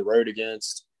play on the road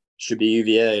against should be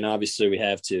UVA, and obviously we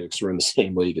have to because we're in the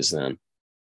same league as them.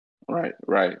 Right.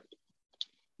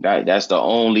 That's the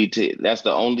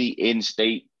only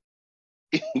in-state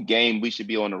game we should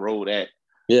be on the road at.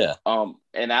 Yeah.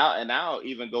 And I'll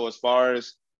even go as far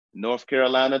as North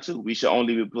Carolina too. We should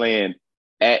only be playing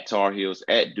at Tar Heels,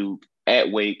 at Duke,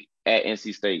 at Wake, at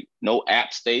NC State. No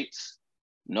App States.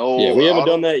 No. Yeah, we haven't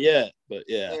done that yet, but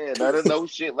yeah. Yeah, that is no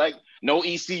shit like no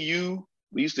ECU.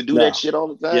 We used to do that shit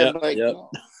all the time. Yep.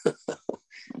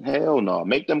 Hell no.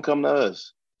 Make them come to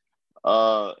us.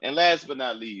 And last but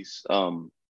not least,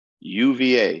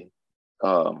 UVA.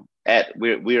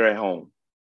 We're at home.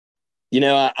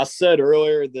 I said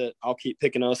earlier that I'll keep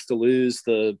picking us to lose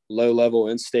the low-level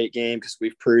in-state game because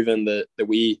we've proven that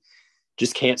we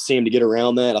just can't seem to get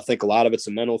around that. I think a lot of it's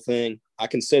a mental thing. I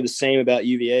can say the same about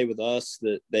UVA with us,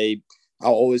 that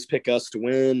I'll always pick us to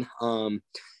win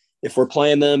if we're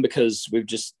playing them, because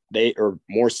they, or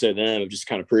more so them, have just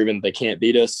kind of proven they can't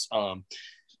beat us.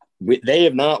 They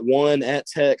have not won at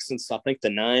Tech since I think the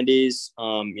 90s.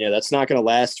 That's not going to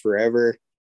last forever.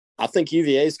 I think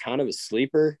UVA is kind of a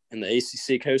sleeper in the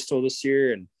ACC Coastal this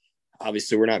year, and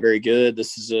obviously we're not very good.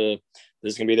 This is going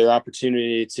to be their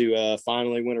opportunity to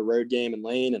finally win a road game in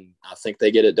Lane, and I think they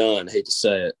get it done. Hate to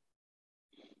say it.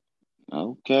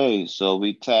 Okay, so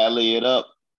we tally it up.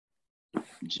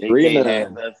 JK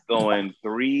has us going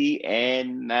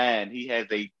 3-9. He has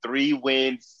a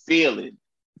 3-win ceiling.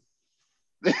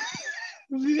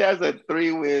 He has a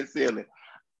 3-win ceiling.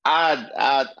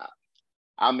 I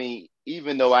mean,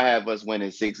 even though I have us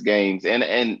winning 6 games,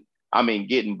 and I mean,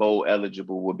 getting bowl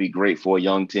eligible would be great for a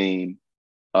young team.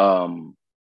 A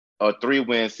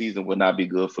 3-win season would not be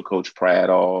good for Coach Pratt at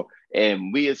all.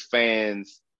 And we as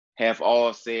fans have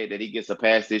all said that he gets a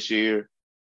pass this year.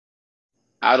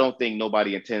 I don't think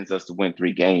nobody intends us to win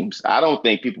 3 games. I don't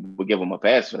think people would give him a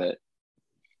pass for that.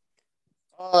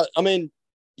 I mean,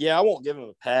 yeah, I won't give him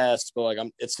a pass, but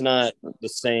it's not the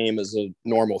same as a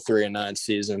normal 3-9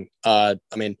 season. I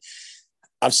mean,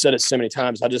 I've said it so many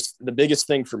times. The biggest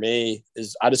thing for me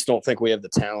is I just don't think we have the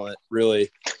talent really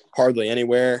hardly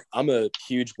anywhere. I'm a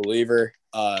huge believer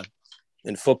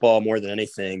in football more than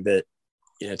anything that,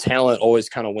 talent always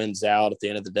kind of wins out at the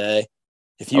end of the day.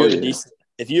 If you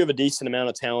have a decent amount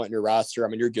of talent in your roster, I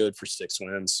mean, you're good for 6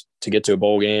 wins to get to a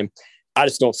bowl game. I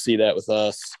just don't see that with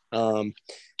us. And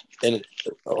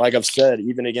like I've said,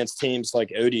 even against teams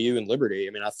like ODU and Liberty,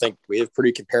 I mean, I think we have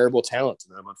pretty comparable talent to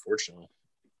them, unfortunately.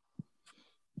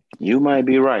 You might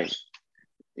be right.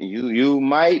 You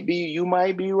might be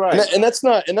right. And that's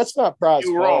not Pride's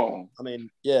You're fault. wrong. I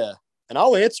mean, yeah. And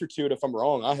I'll answer to it if I'm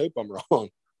wrong. I hope I'm wrong.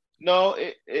 No,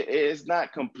 it's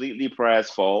not completely Pride's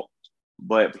fault,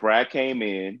 but Pride came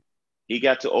in. He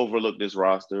got to overlook this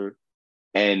roster,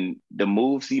 and the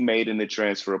moves he made in the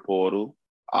transfer portal.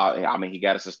 I mean, he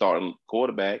got us a starting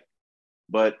quarterback,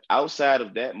 but outside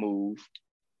of that move,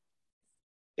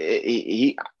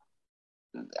 there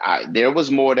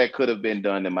was more that could have been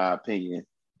done, in my opinion,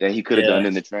 that he could have done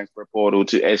in the transfer portal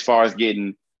as far as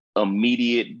getting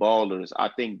immediate ballers. I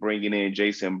think bringing in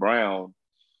Jason Brown,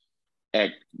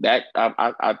 at that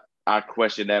I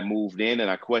question that move then, and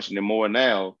I question it more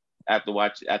now after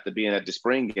being at the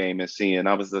spring game and seeing.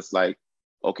 I was just like,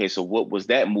 okay, so what was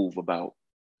that move about?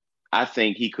 I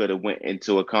think he could have went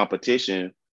into a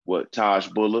competition with Taj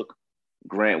Bullock,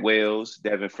 Grant Wells,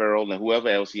 Devin Farrell, and whoever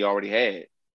else he already had.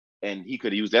 And he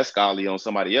could have used that scholarly on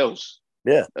somebody else.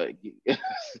 Yeah.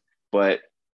 But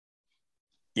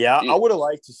yeah, I would have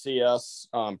liked to see us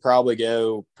probably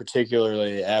go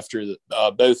particularly after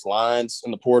both lines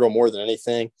in the portal more than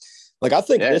anything. I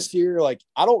think this year, I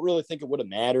don't really think it would have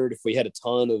mattered if we had a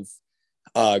ton of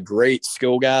great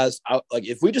skill guys.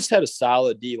 If we just had a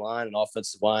solid D line and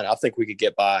offensive line, I think we could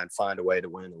get by and find a way to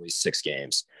win at least 6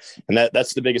 games. And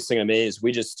that's the biggest thing to me is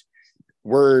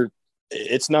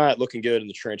it's not looking good in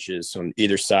the trenches on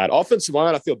either side. Offensive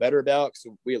line, I feel better about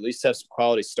because we at least have some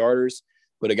quality starters,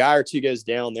 but a guy or two goes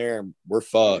down there and we're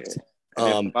fucked.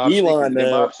 D-line,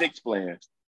 Bob Six playing.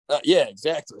 Yeah,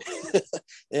 exactly.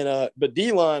 And but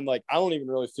D-line, I don't even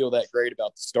really feel that great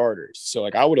about the starters. So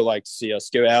I would have liked to see us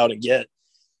go out and get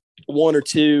 1 or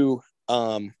 2.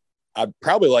 I'd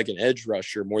probably like an edge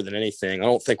rusher more than anything. I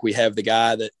don't think we have the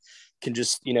guy that can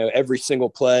just, every single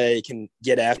play can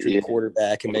get after the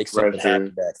quarterback and make something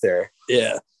happen back there.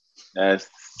 Yeah. That's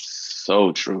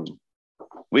so true.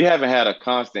 We haven't had a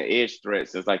constant edge threat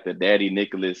since the Daddy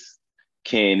Nicholas,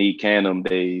 Kenny Canham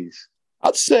days.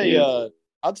 I'd say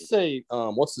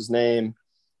what's his name?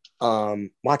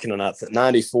 Why can I not think?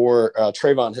 94,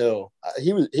 Trayvon Hill.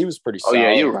 He was pretty solid. Oh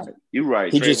yeah, you're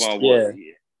right. He Trayvon was.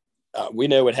 We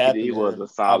know what happened. He was a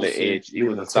solid edge. He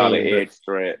was a solid edge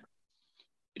threat.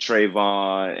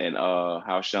 Trayvon and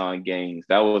Halshawn Gaines.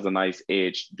 That was a nice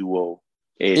edge duo,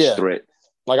 threat.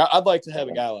 I'd like to have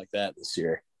a guy like that this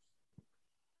year.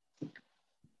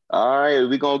 All right,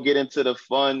 we're gonna get into the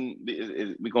fun.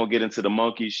 We're gonna get into the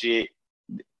monkey shit.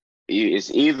 It's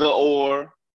either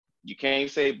or. You can't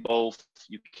say both.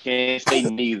 You can't say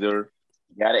neither.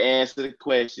 You gotta answer the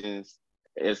questions.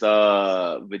 It's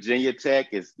Virginia Tech.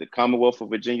 It's the Commonwealth of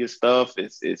Virginia stuff.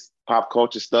 It's pop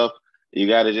culture stuff. You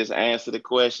gotta just answer the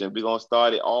question. We're gonna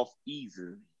start it off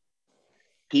easy.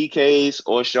 PKs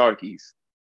or Sharkies?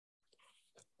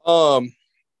 I'm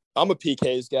a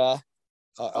PKs guy.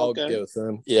 I'll Okay. go with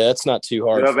them. Yeah, it's not too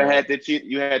hard. You ever for me. had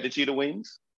you had the cheetah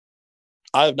wings?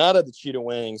 I have not had the cheetah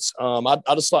wings. I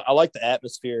just I like the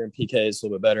atmosphere and PKs a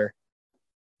little bit better.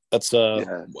 That's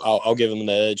Yeah. I'll give them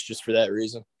the edge just for that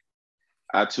reason.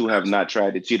 I too have not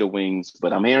tried the cheetah wings,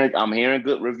 but I'm hearing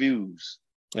good reviews.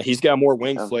 He's got more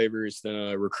wing flavors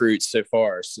than recruits so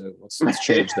far, so let's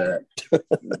change that.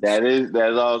 that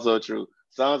is also true.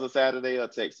 Sons of Saturday or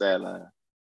Tech Sideline?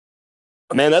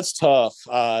 Man, that's tough.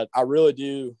 I really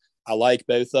do. I like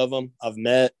both of them. I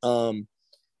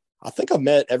think I've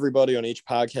met everybody on each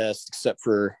podcast except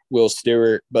for Will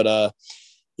Stewart. But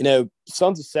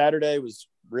Sons of Saturday was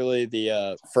really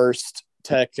the first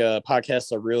Tech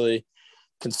podcast I really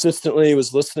consistently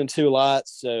was listening to a lot.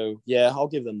 So yeah, I'll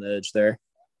give them the edge there.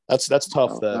 That's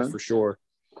tough though, for sure.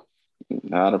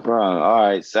 Not a problem. All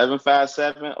right,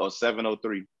 757 or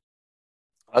 703?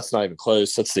 That's not even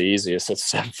close. That's the easiest. That's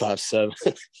 757.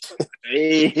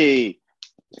 Hey,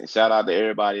 shout out to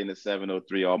everybody in the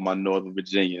 703, all my Northern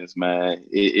Virginians, man.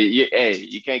 Hey,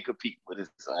 you can't compete with this,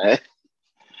 man.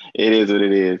 It is what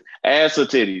it is. Ass or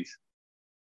titties?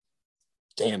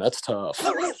 Damn, that's tough.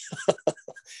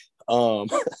 I'll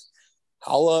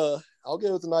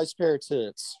go with a nice pair of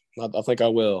tits. I think I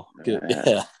will. Good.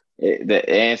 Yeah. The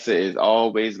answer is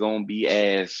always gonna be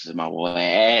ass, my boy.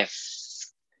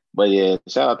 Ass. But yeah,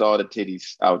 shout out to all the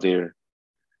titties out there.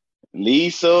 Lee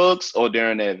Suggs or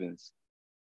Darren Evans?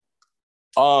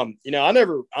 I'm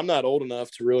not old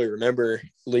enough to really remember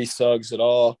Lee Suggs at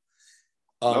all.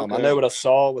 Okay. I know what I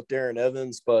saw with Darren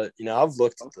Evans, but I've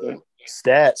looked at the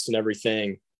stats and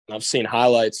everything. I've seen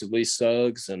highlights of Lee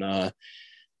Suggs, and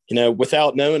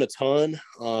without knowing a ton,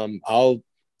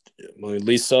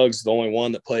 Lee Suggs is the only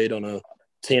one that played on a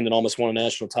team that almost won a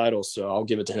national title, so I'll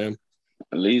give it to him.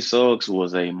 Lee Suggs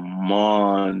was a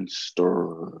monster.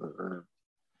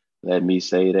 Let me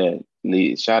say that.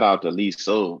 Shout out to Lee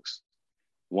Suggs,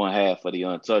 one half of the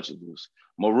Untouchables.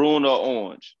 Maroon or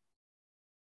orange?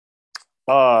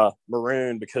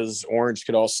 Maroon, because orange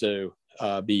could also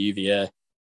be UVA.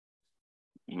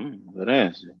 Good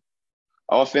answer.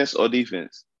 Offense or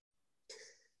defense?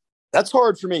 That's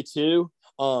hard for me too.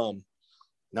 I'm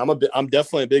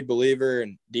definitely a big believer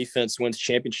in defense wins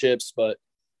championships, but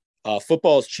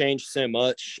football has changed so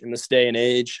much in this day and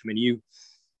age. I mean,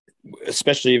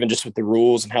 especially even just with the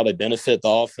rules and how they benefit the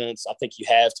offense, I think you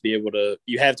have to be able to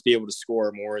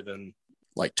score more than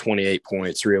like 28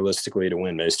 points realistically to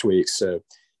win most weeks. So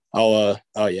I'll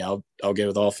go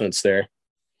with offense there.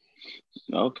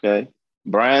 Okay.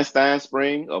 Brian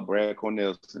Steinspring or Brad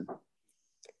Cornelison?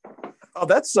 Oh,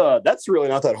 that's really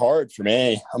not that hard for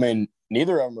me. I mean,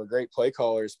 neither of them are great play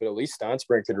callers, but at least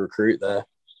Steinspring could recruit that.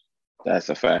 That's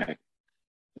a fact.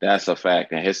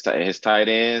 And his tight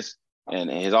ends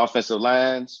and his offensive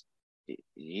lines,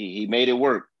 he made it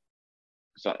work.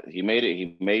 So he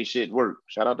made shit work.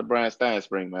 Shout out to Brian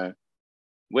Steinspring, man.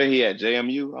 Where he at?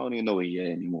 JMU? I don't even know where he at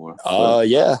anymore.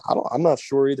 Yeah. I'm not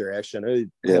sure either, actually. I know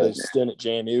he had a stint at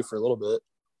JMU for a little bit.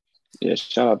 Yeah,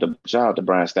 shout out to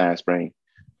Brian Steinspring.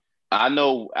 I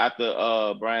know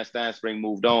after Brian Steinspring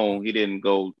moved on, he didn't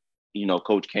go,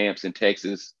 coach camps in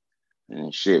Texas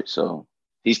and shit. So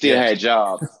he still had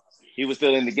jobs. He was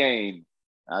still in the game.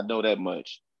 I know that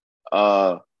much.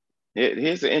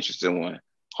 Here's an interesting one.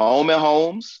 Home and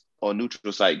homes or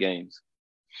neutral site games?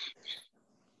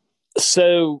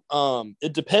 So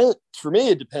it depends. For me,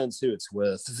 it depends who it's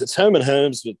with. If it's home and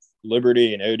homes with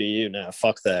Liberty and ODU, nah,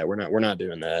 fuck that. We're not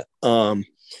doing that.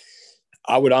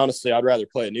 I'd rather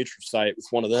play a neutral site with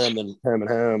one of them than home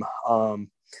and home.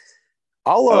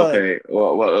 Okay.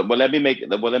 Well, let me make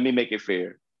it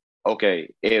fair.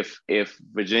 Okay, if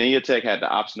Virginia Tech had the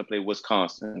option to play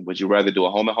Wisconsin, would you rather do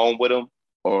a home and home with them,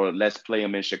 or let's play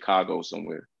them in Chicago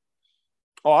somewhere?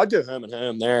 Oh, I'd go home and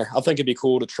home there. I think it'd be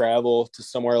cool to travel to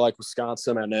somewhere like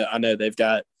Wisconsin. I know they've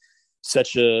got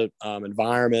such a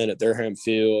environment at their home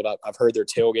field. I've heard their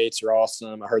tailgates are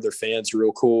awesome. I heard their fans are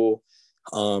real cool.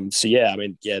 That's a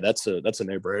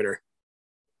no-brainer.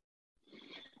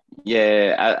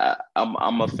 Yeah,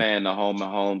 I'm a fan of home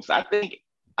and homes. I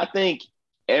think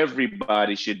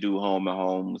everybody should do home and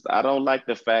homes. I don't like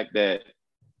the fact that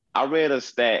I read a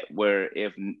stat where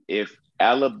if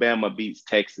Alabama beats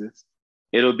Texas,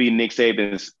 it'll be Nick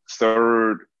Saban's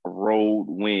third road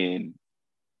win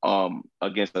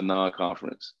against a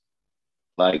non-conference.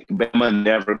 Like, Bama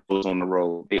never goes on the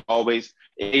road. They always,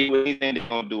 anything they're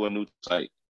going to do a new site,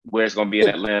 where it's going to be in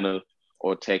Atlanta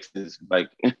or Texas. Like,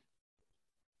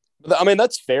 I mean,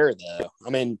 that's fair, though. I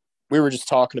mean, we were just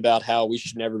talking about how we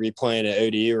should never be playing at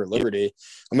ODU or Liberty.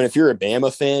 I mean, if you're a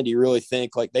Bama fan, do you really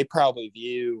think, like, they probably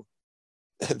view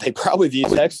they probably view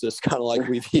Texas kind of like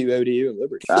we view ODU and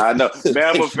Liberty. I know.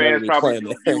 Bama fans probably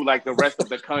playing view like the rest of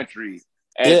the country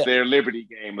as Yeah. their Liberty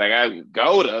game. Like, I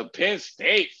go to Penn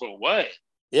State for what?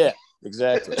 Yeah,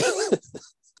 exactly.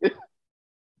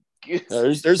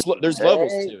 There's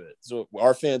levels to it. So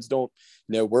our fans don't,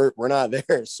 we're not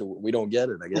there, so we don't get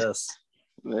it, I guess.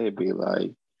 They'd be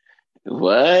like,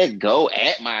 what? Go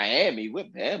at Miami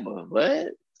with Bama? What?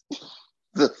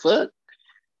 The fuck?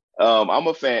 I'm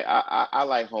a fan. I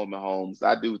like home and homes.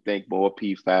 I do think more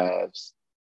P5s.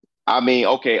 I mean,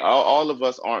 okay, all of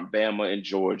us aren't Bama and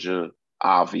Georgia,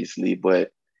 obviously,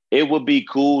 but it would be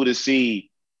cool to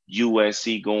see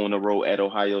USC go on the road at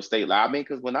Ohio State. Like, I mean,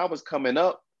 because when I was coming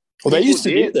up, well, they used to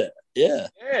do that. Yeah.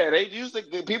 Yeah,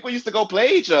 people used to go play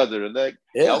each other. Like,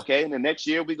 Yeah. Okay, and the next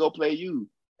year we go play you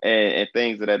and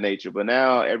things of that nature. But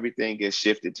now everything gets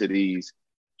shifted to these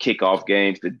kickoff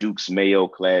games, the Duke's Mayo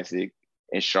Classic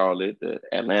in Charlotte, the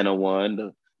Atlanta one,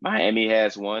 the Miami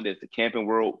has one. There's the Camping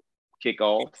World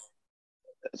kickoff.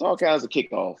 It's all kinds of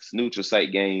kickoffs, neutral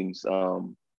site games.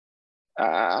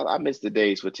 I miss the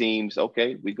days for teams.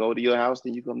 Okay, we go to your house,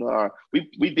 then you come to our.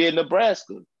 We did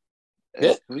Nebraska.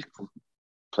 Yeah. We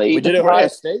played. We did Ohio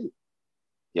State.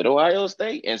 Did Ohio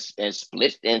State and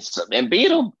split and beat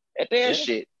them at their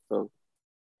shit. So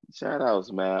shout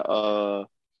outs, man.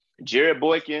 Jared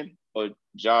Boykin or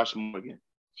Josh Morgan?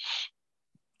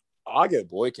 I'll go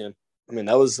Boykin. I mean,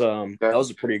 that was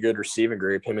a pretty good receiving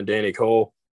group, him and Danny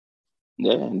Cole.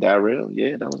 Yeah, and Darrell.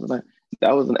 Yeah,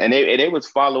 and they was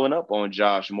following up on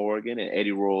Josh Morgan and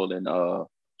Eddie Roll and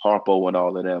Harpo and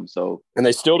all of them. So and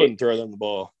they still didn't throw them the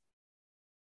ball.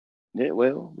 Yeah,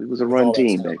 well, we was a run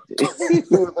team back then. We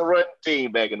was a run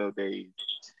team back in those days.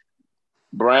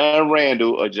 Brian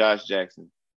Randall or Josh Jackson?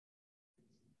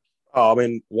 Oh, I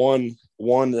mean, one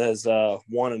has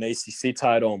won an ACC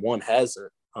title and one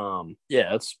hasn't.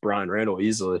 Yeah, that's Brian Randall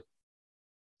easily.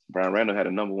 Brian Randall had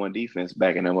a number one defense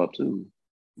backing him up too.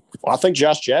 Well, I think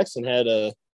Josh Jackson had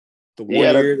the one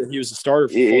year that he was a starter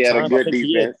for full time. He had a good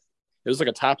defense. It was like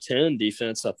a top 10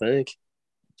 defense, I think.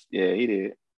 Yeah, he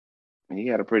did. He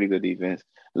had a pretty good defense.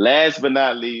 Last but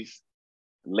not least,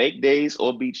 Lake Days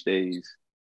or Beach Days?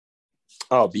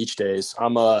 Oh, Beach Days.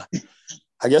 I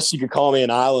guess you could call me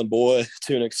an island boy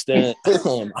to an extent.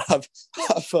 I've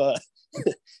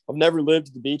never lived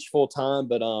at the beach full time,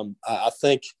 but I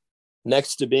think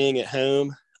next to being at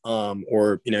home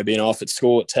or being off at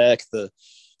school at Tech, the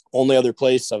only other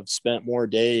place I've spent more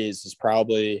days is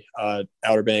probably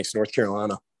Outer Banks, North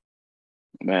Carolina.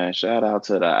 Man, shout out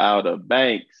to the Outer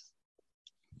Banks.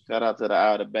 Shout out to the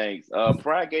Outer Banks.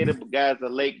 Pride Gator guys a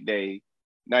Lake Day.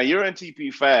 Now you're in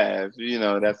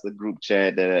TP5. That's the group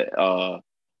chat that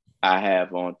I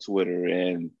have on Twitter,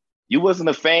 and you wasn't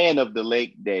a fan of the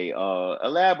Lake Day.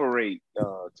 Elaborate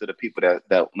to the people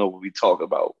that know what we talk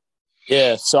about.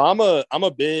 Yeah, so I'm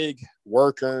a big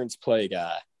work earns play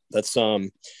guy. That's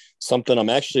something I'm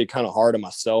actually kind of hard on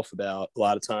myself about. A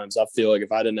lot of times I feel like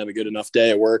if I didn't have a good enough day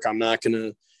at work, I'm not going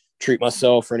to treat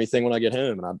myself or anything when I get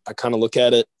home. And I kind of look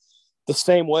at it the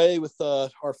same way with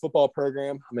our football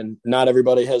program. I mean, not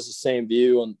everybody has the same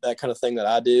view on that kind of thing that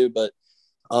I do, but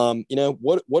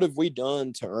what have we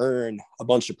done to earn a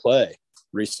bunch of play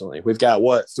recently? We've got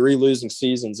 3 losing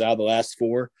seasons out of the last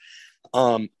 4.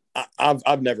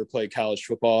 I've never played college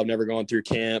football. I've never gone through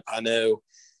camp. I know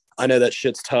that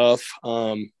shit's tough.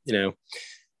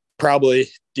 Probably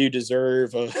do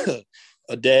deserve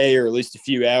a day or at least a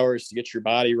few hours to get your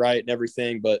body right and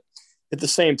everything. But at the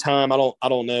same time, I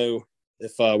don't know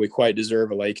if we quite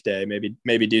deserve a Lake Day.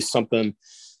 Maybe do something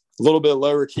a little bit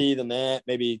lower key than that.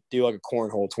 Maybe do like a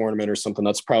cornhole tournament or something.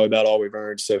 That's probably about all we've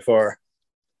earned so far.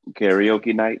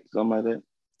 Karaoke night, something like that.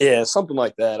 Yeah, something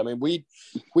like that. I mean, we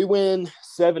win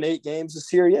 7-8 games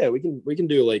this year. Yeah, we can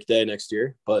do a Lake Day next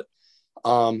year. But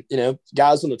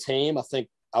guys on the team, I think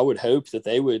I would hope that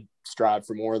they would strive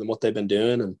for more than what they've been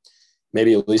doing, and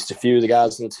maybe at least a few of the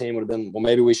guys on the team would have been, well,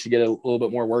 maybe we should get a little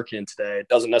bit more work in today. It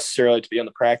doesn't necessarily have to be on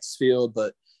the practice field,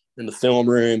 but in the film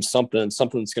room, something that's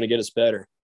going to get us better.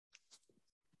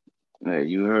 Hey,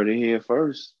 you heard it here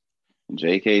first.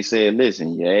 JK said,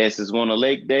 listen, your asses want a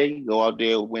Lake Day, go out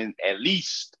there and win at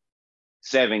least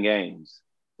 7 games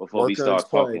before we start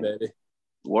talking. Play, baby.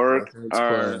 Work,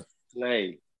 earn,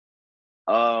 play.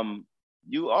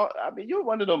 You're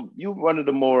one of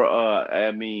the more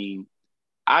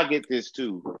I get this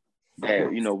too,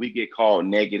 that we get called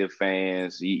negative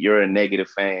fans. You're a negative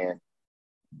fan,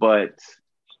 but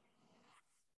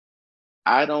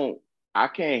I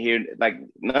can't hear, like,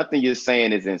 nothing you're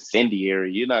saying is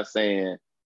incendiary. You're not saying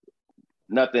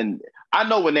nothing. I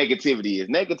know what negativity is.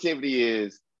 Negativity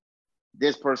is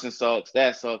this person sucks,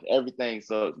 that sucks, everything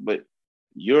sucks. But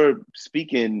you're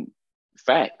speaking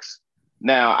facts.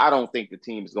 Now, I don't think the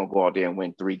team is going to go out there and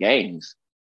win 3 games.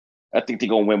 I think they're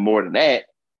going to win more than that.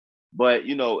 But,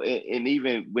 you know, and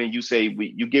even when you say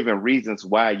you're giving reasons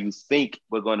why you think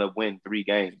we're going to win 3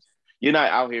 games, you're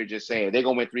not out here just saying they're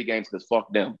going to win 3 games because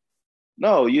fuck them.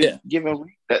 No, you're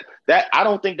giving that. I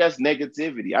don't think that's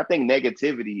negativity. I think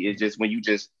negativity is just when you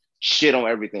just shit on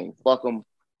everything. Fuck them.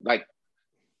 Like,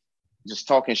 just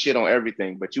talking shit on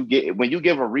everything. But when you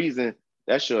give a reason,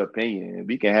 that's your opinion.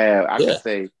 We can have, I can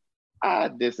say, I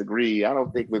disagree. I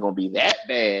don't think we're going to be that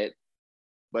bad,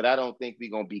 but I don't think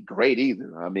we're going to be great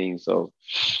either. I mean, so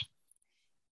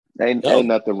ain't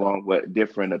nothing wrong with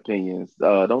different opinions.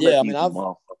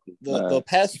 The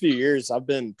past few years, I've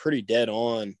been pretty dead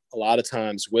on a lot of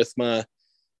times with my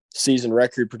season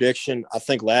record prediction. I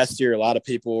think last year, a lot of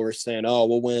people were saying, oh,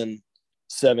 we'll win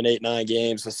 7, 8, 9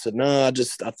 games. I said, no,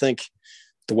 I think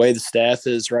the way the staff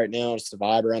is right now, it's the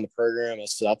vibe around the program. I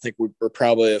said, I think we're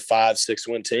probably a 5, 6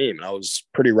 win team. And I was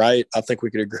pretty right. I think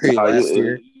we could agree last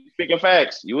year. Speaking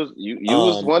facts, you was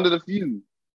one of the few.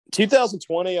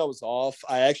 2020, I was off.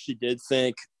 I actually did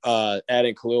think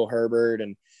adding Khalil Herbert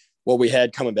and what we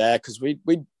had coming back, because we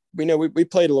played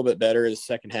a little bit better in the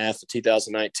second half of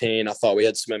 2019. I thought we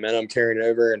had some momentum carrying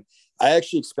over, and I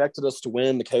actually expected us to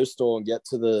win the Coastal and get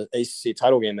to the ACC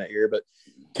title game that year, but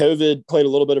COVID played a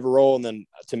little bit of a role. And then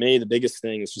to me, the biggest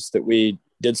thing is just that we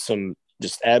did some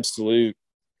just absolute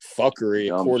fuckery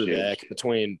at quarterback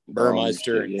between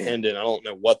Burmeister and Hendon. I don't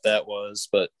know what that was,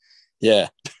 but yeah.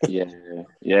 We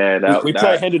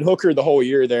played Hendon Hooker the whole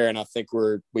year there, and I think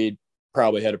we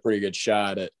probably had a pretty good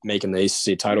shot at making the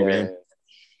ACC title game.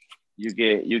 You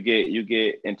get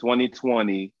in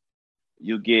 2020,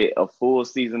 you get a full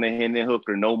season of Hendon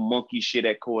Hooker, no monkey shit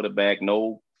at quarterback,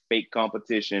 no fake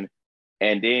competition,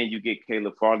 and then you get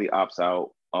Caleb Farley opts out,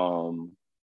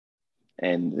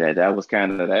 and that was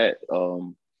kind of that.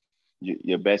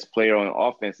 Your best player on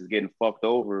offense is getting fucked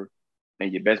over,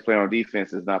 and your best player on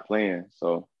defense is not playing.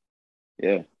 So,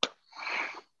 yeah.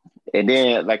 And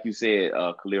then, like you said,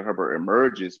 Khalil Herbert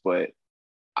emerges, but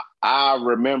I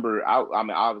remember, I mean,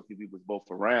 obviously we was both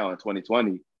around in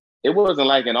 2020. It wasn't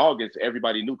like in August,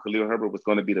 everybody knew Khalil Herbert was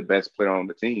going to be the best player on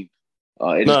the team.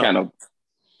 Just kind of,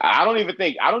 I don't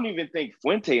even think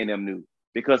Fuente and them knew,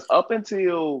 because up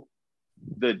until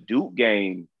the Duke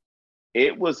game,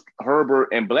 it was Herbert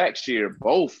and Blackshear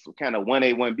both kind of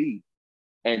 1A, 1B.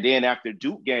 And then after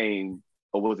Duke game,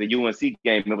 or was a UNC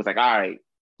game, it was like, all right,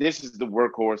 this is the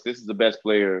workhorse, this is the best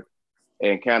player.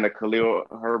 And kind of Khalil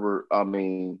Herbert,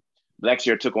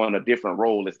 Blackshear took on a different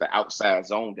role as the outside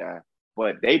zone guy.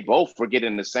 But they both were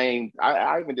getting the same.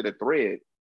 I even did a thread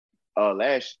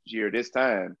last year, this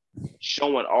time,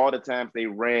 showing all the times they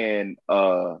ran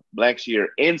Blackshear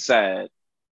inside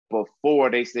before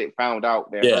they found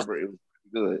out that Herbert was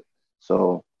good.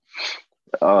 So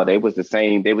they was the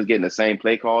same. They was getting the same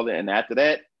play caller, and after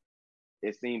that,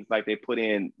 it seems like they put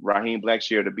in Raheem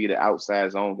Blackshear to be the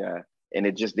outside zone guy, and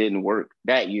it just didn't work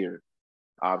that year.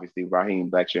 Obviously, Raheem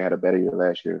Blackshear had a better year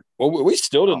last year. Well, we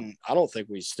still didn't. I don't think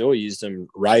we still used him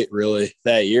right, really,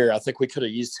 that year. I think we could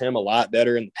have used him a lot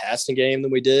better in the passing game than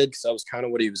we did, because that was kind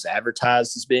of what he was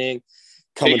advertised as being,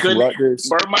 coming from Rutgers.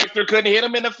 Burmeister couldn't hit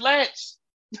him in the flats.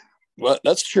 Well,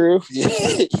 that's true. Yeah.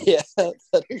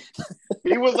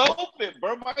 He was open.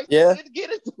 Burmeister didn't get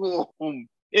it to him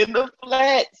in the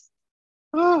flats.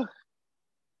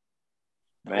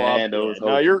 Man,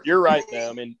 no, you're right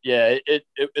though. I mean, yeah,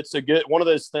 it's a good one of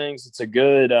those things. It's a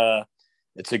good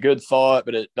thought,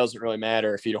 but it doesn't really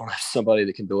matter if you don't have somebody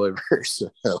that can deliver.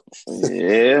 So.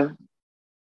 Yeah.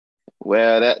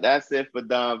 Well, that's it for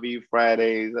Don V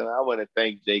Fridays, and I want to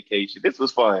thank J.K. This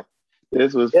was fun.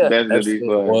 This was definitely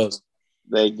fun.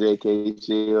 Thank J.K.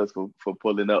 Shields for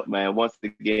pulling up, man. Once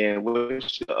again,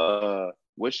 what's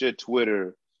your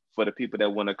Twitter for the people that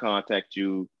want to contact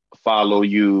you, follow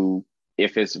you?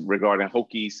 If it's regarding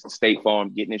Hokies, State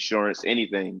Farm, getting insurance,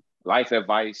 anything, life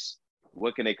advice,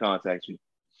 what can they contact you?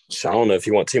 I don't know if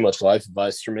you want too much life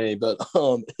advice from me, but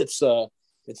it's JK_Shields,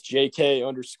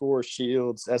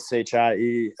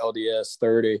 SHIELDS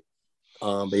 30.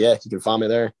 But yeah, you can find me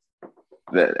there.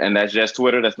 And that's just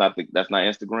Twitter. That's not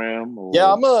Instagram. Or...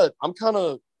 Yeah, I'm kind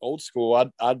of old school. I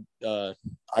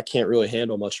can't really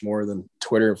handle much more than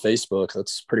Twitter and Facebook.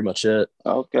 That's pretty much it.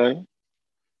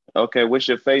 Okay, what's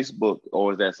your Facebook,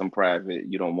 or is that some private?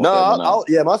 You don't want my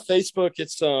Facebook.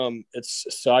 It's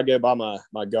so I go by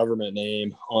my government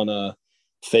name on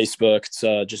Facebook. It's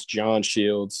just John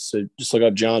Shields. So just look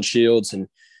up John Shields, and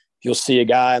you'll see a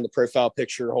guy in the profile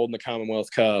picture holding the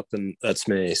Commonwealth Cup, and that's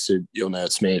me. So you'll know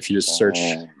it's me if you just search,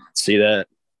 see that.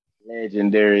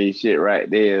 Legendary shit right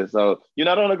there. So you're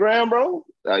not on the ground, bro?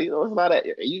 It's a lot of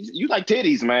you like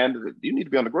titties, man. You need to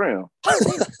be on the ground.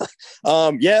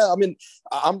 Yeah, I mean,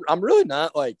 I'm really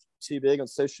not like too big on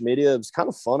social media. It was kind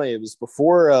of funny. It was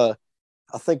before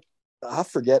I think I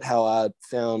forget how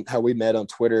we met on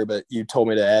Twitter, but you told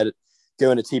me to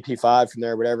go into TP5 from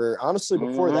there, or whatever. Honestly,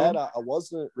 before that, I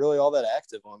wasn't really all that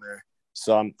active on there.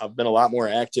 So I've been a lot more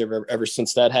active ever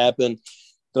since that happened.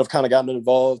 That I've kind of gotten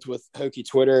involved with Hokie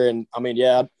Twitter. And I mean,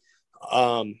 yeah,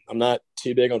 I'm not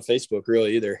too big on Facebook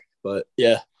really either, but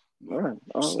yeah,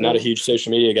 just not a huge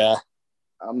social media guy.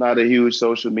 I'm not a huge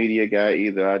social media guy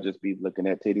either. I just be looking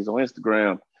at titties on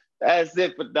Instagram. That's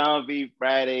it for Don V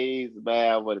Fridays.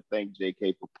 Man, I want to thank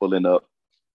JK for pulling up.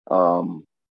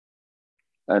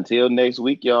 Until next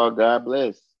week, y'all, God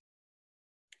bless.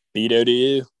 Beto to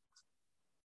you.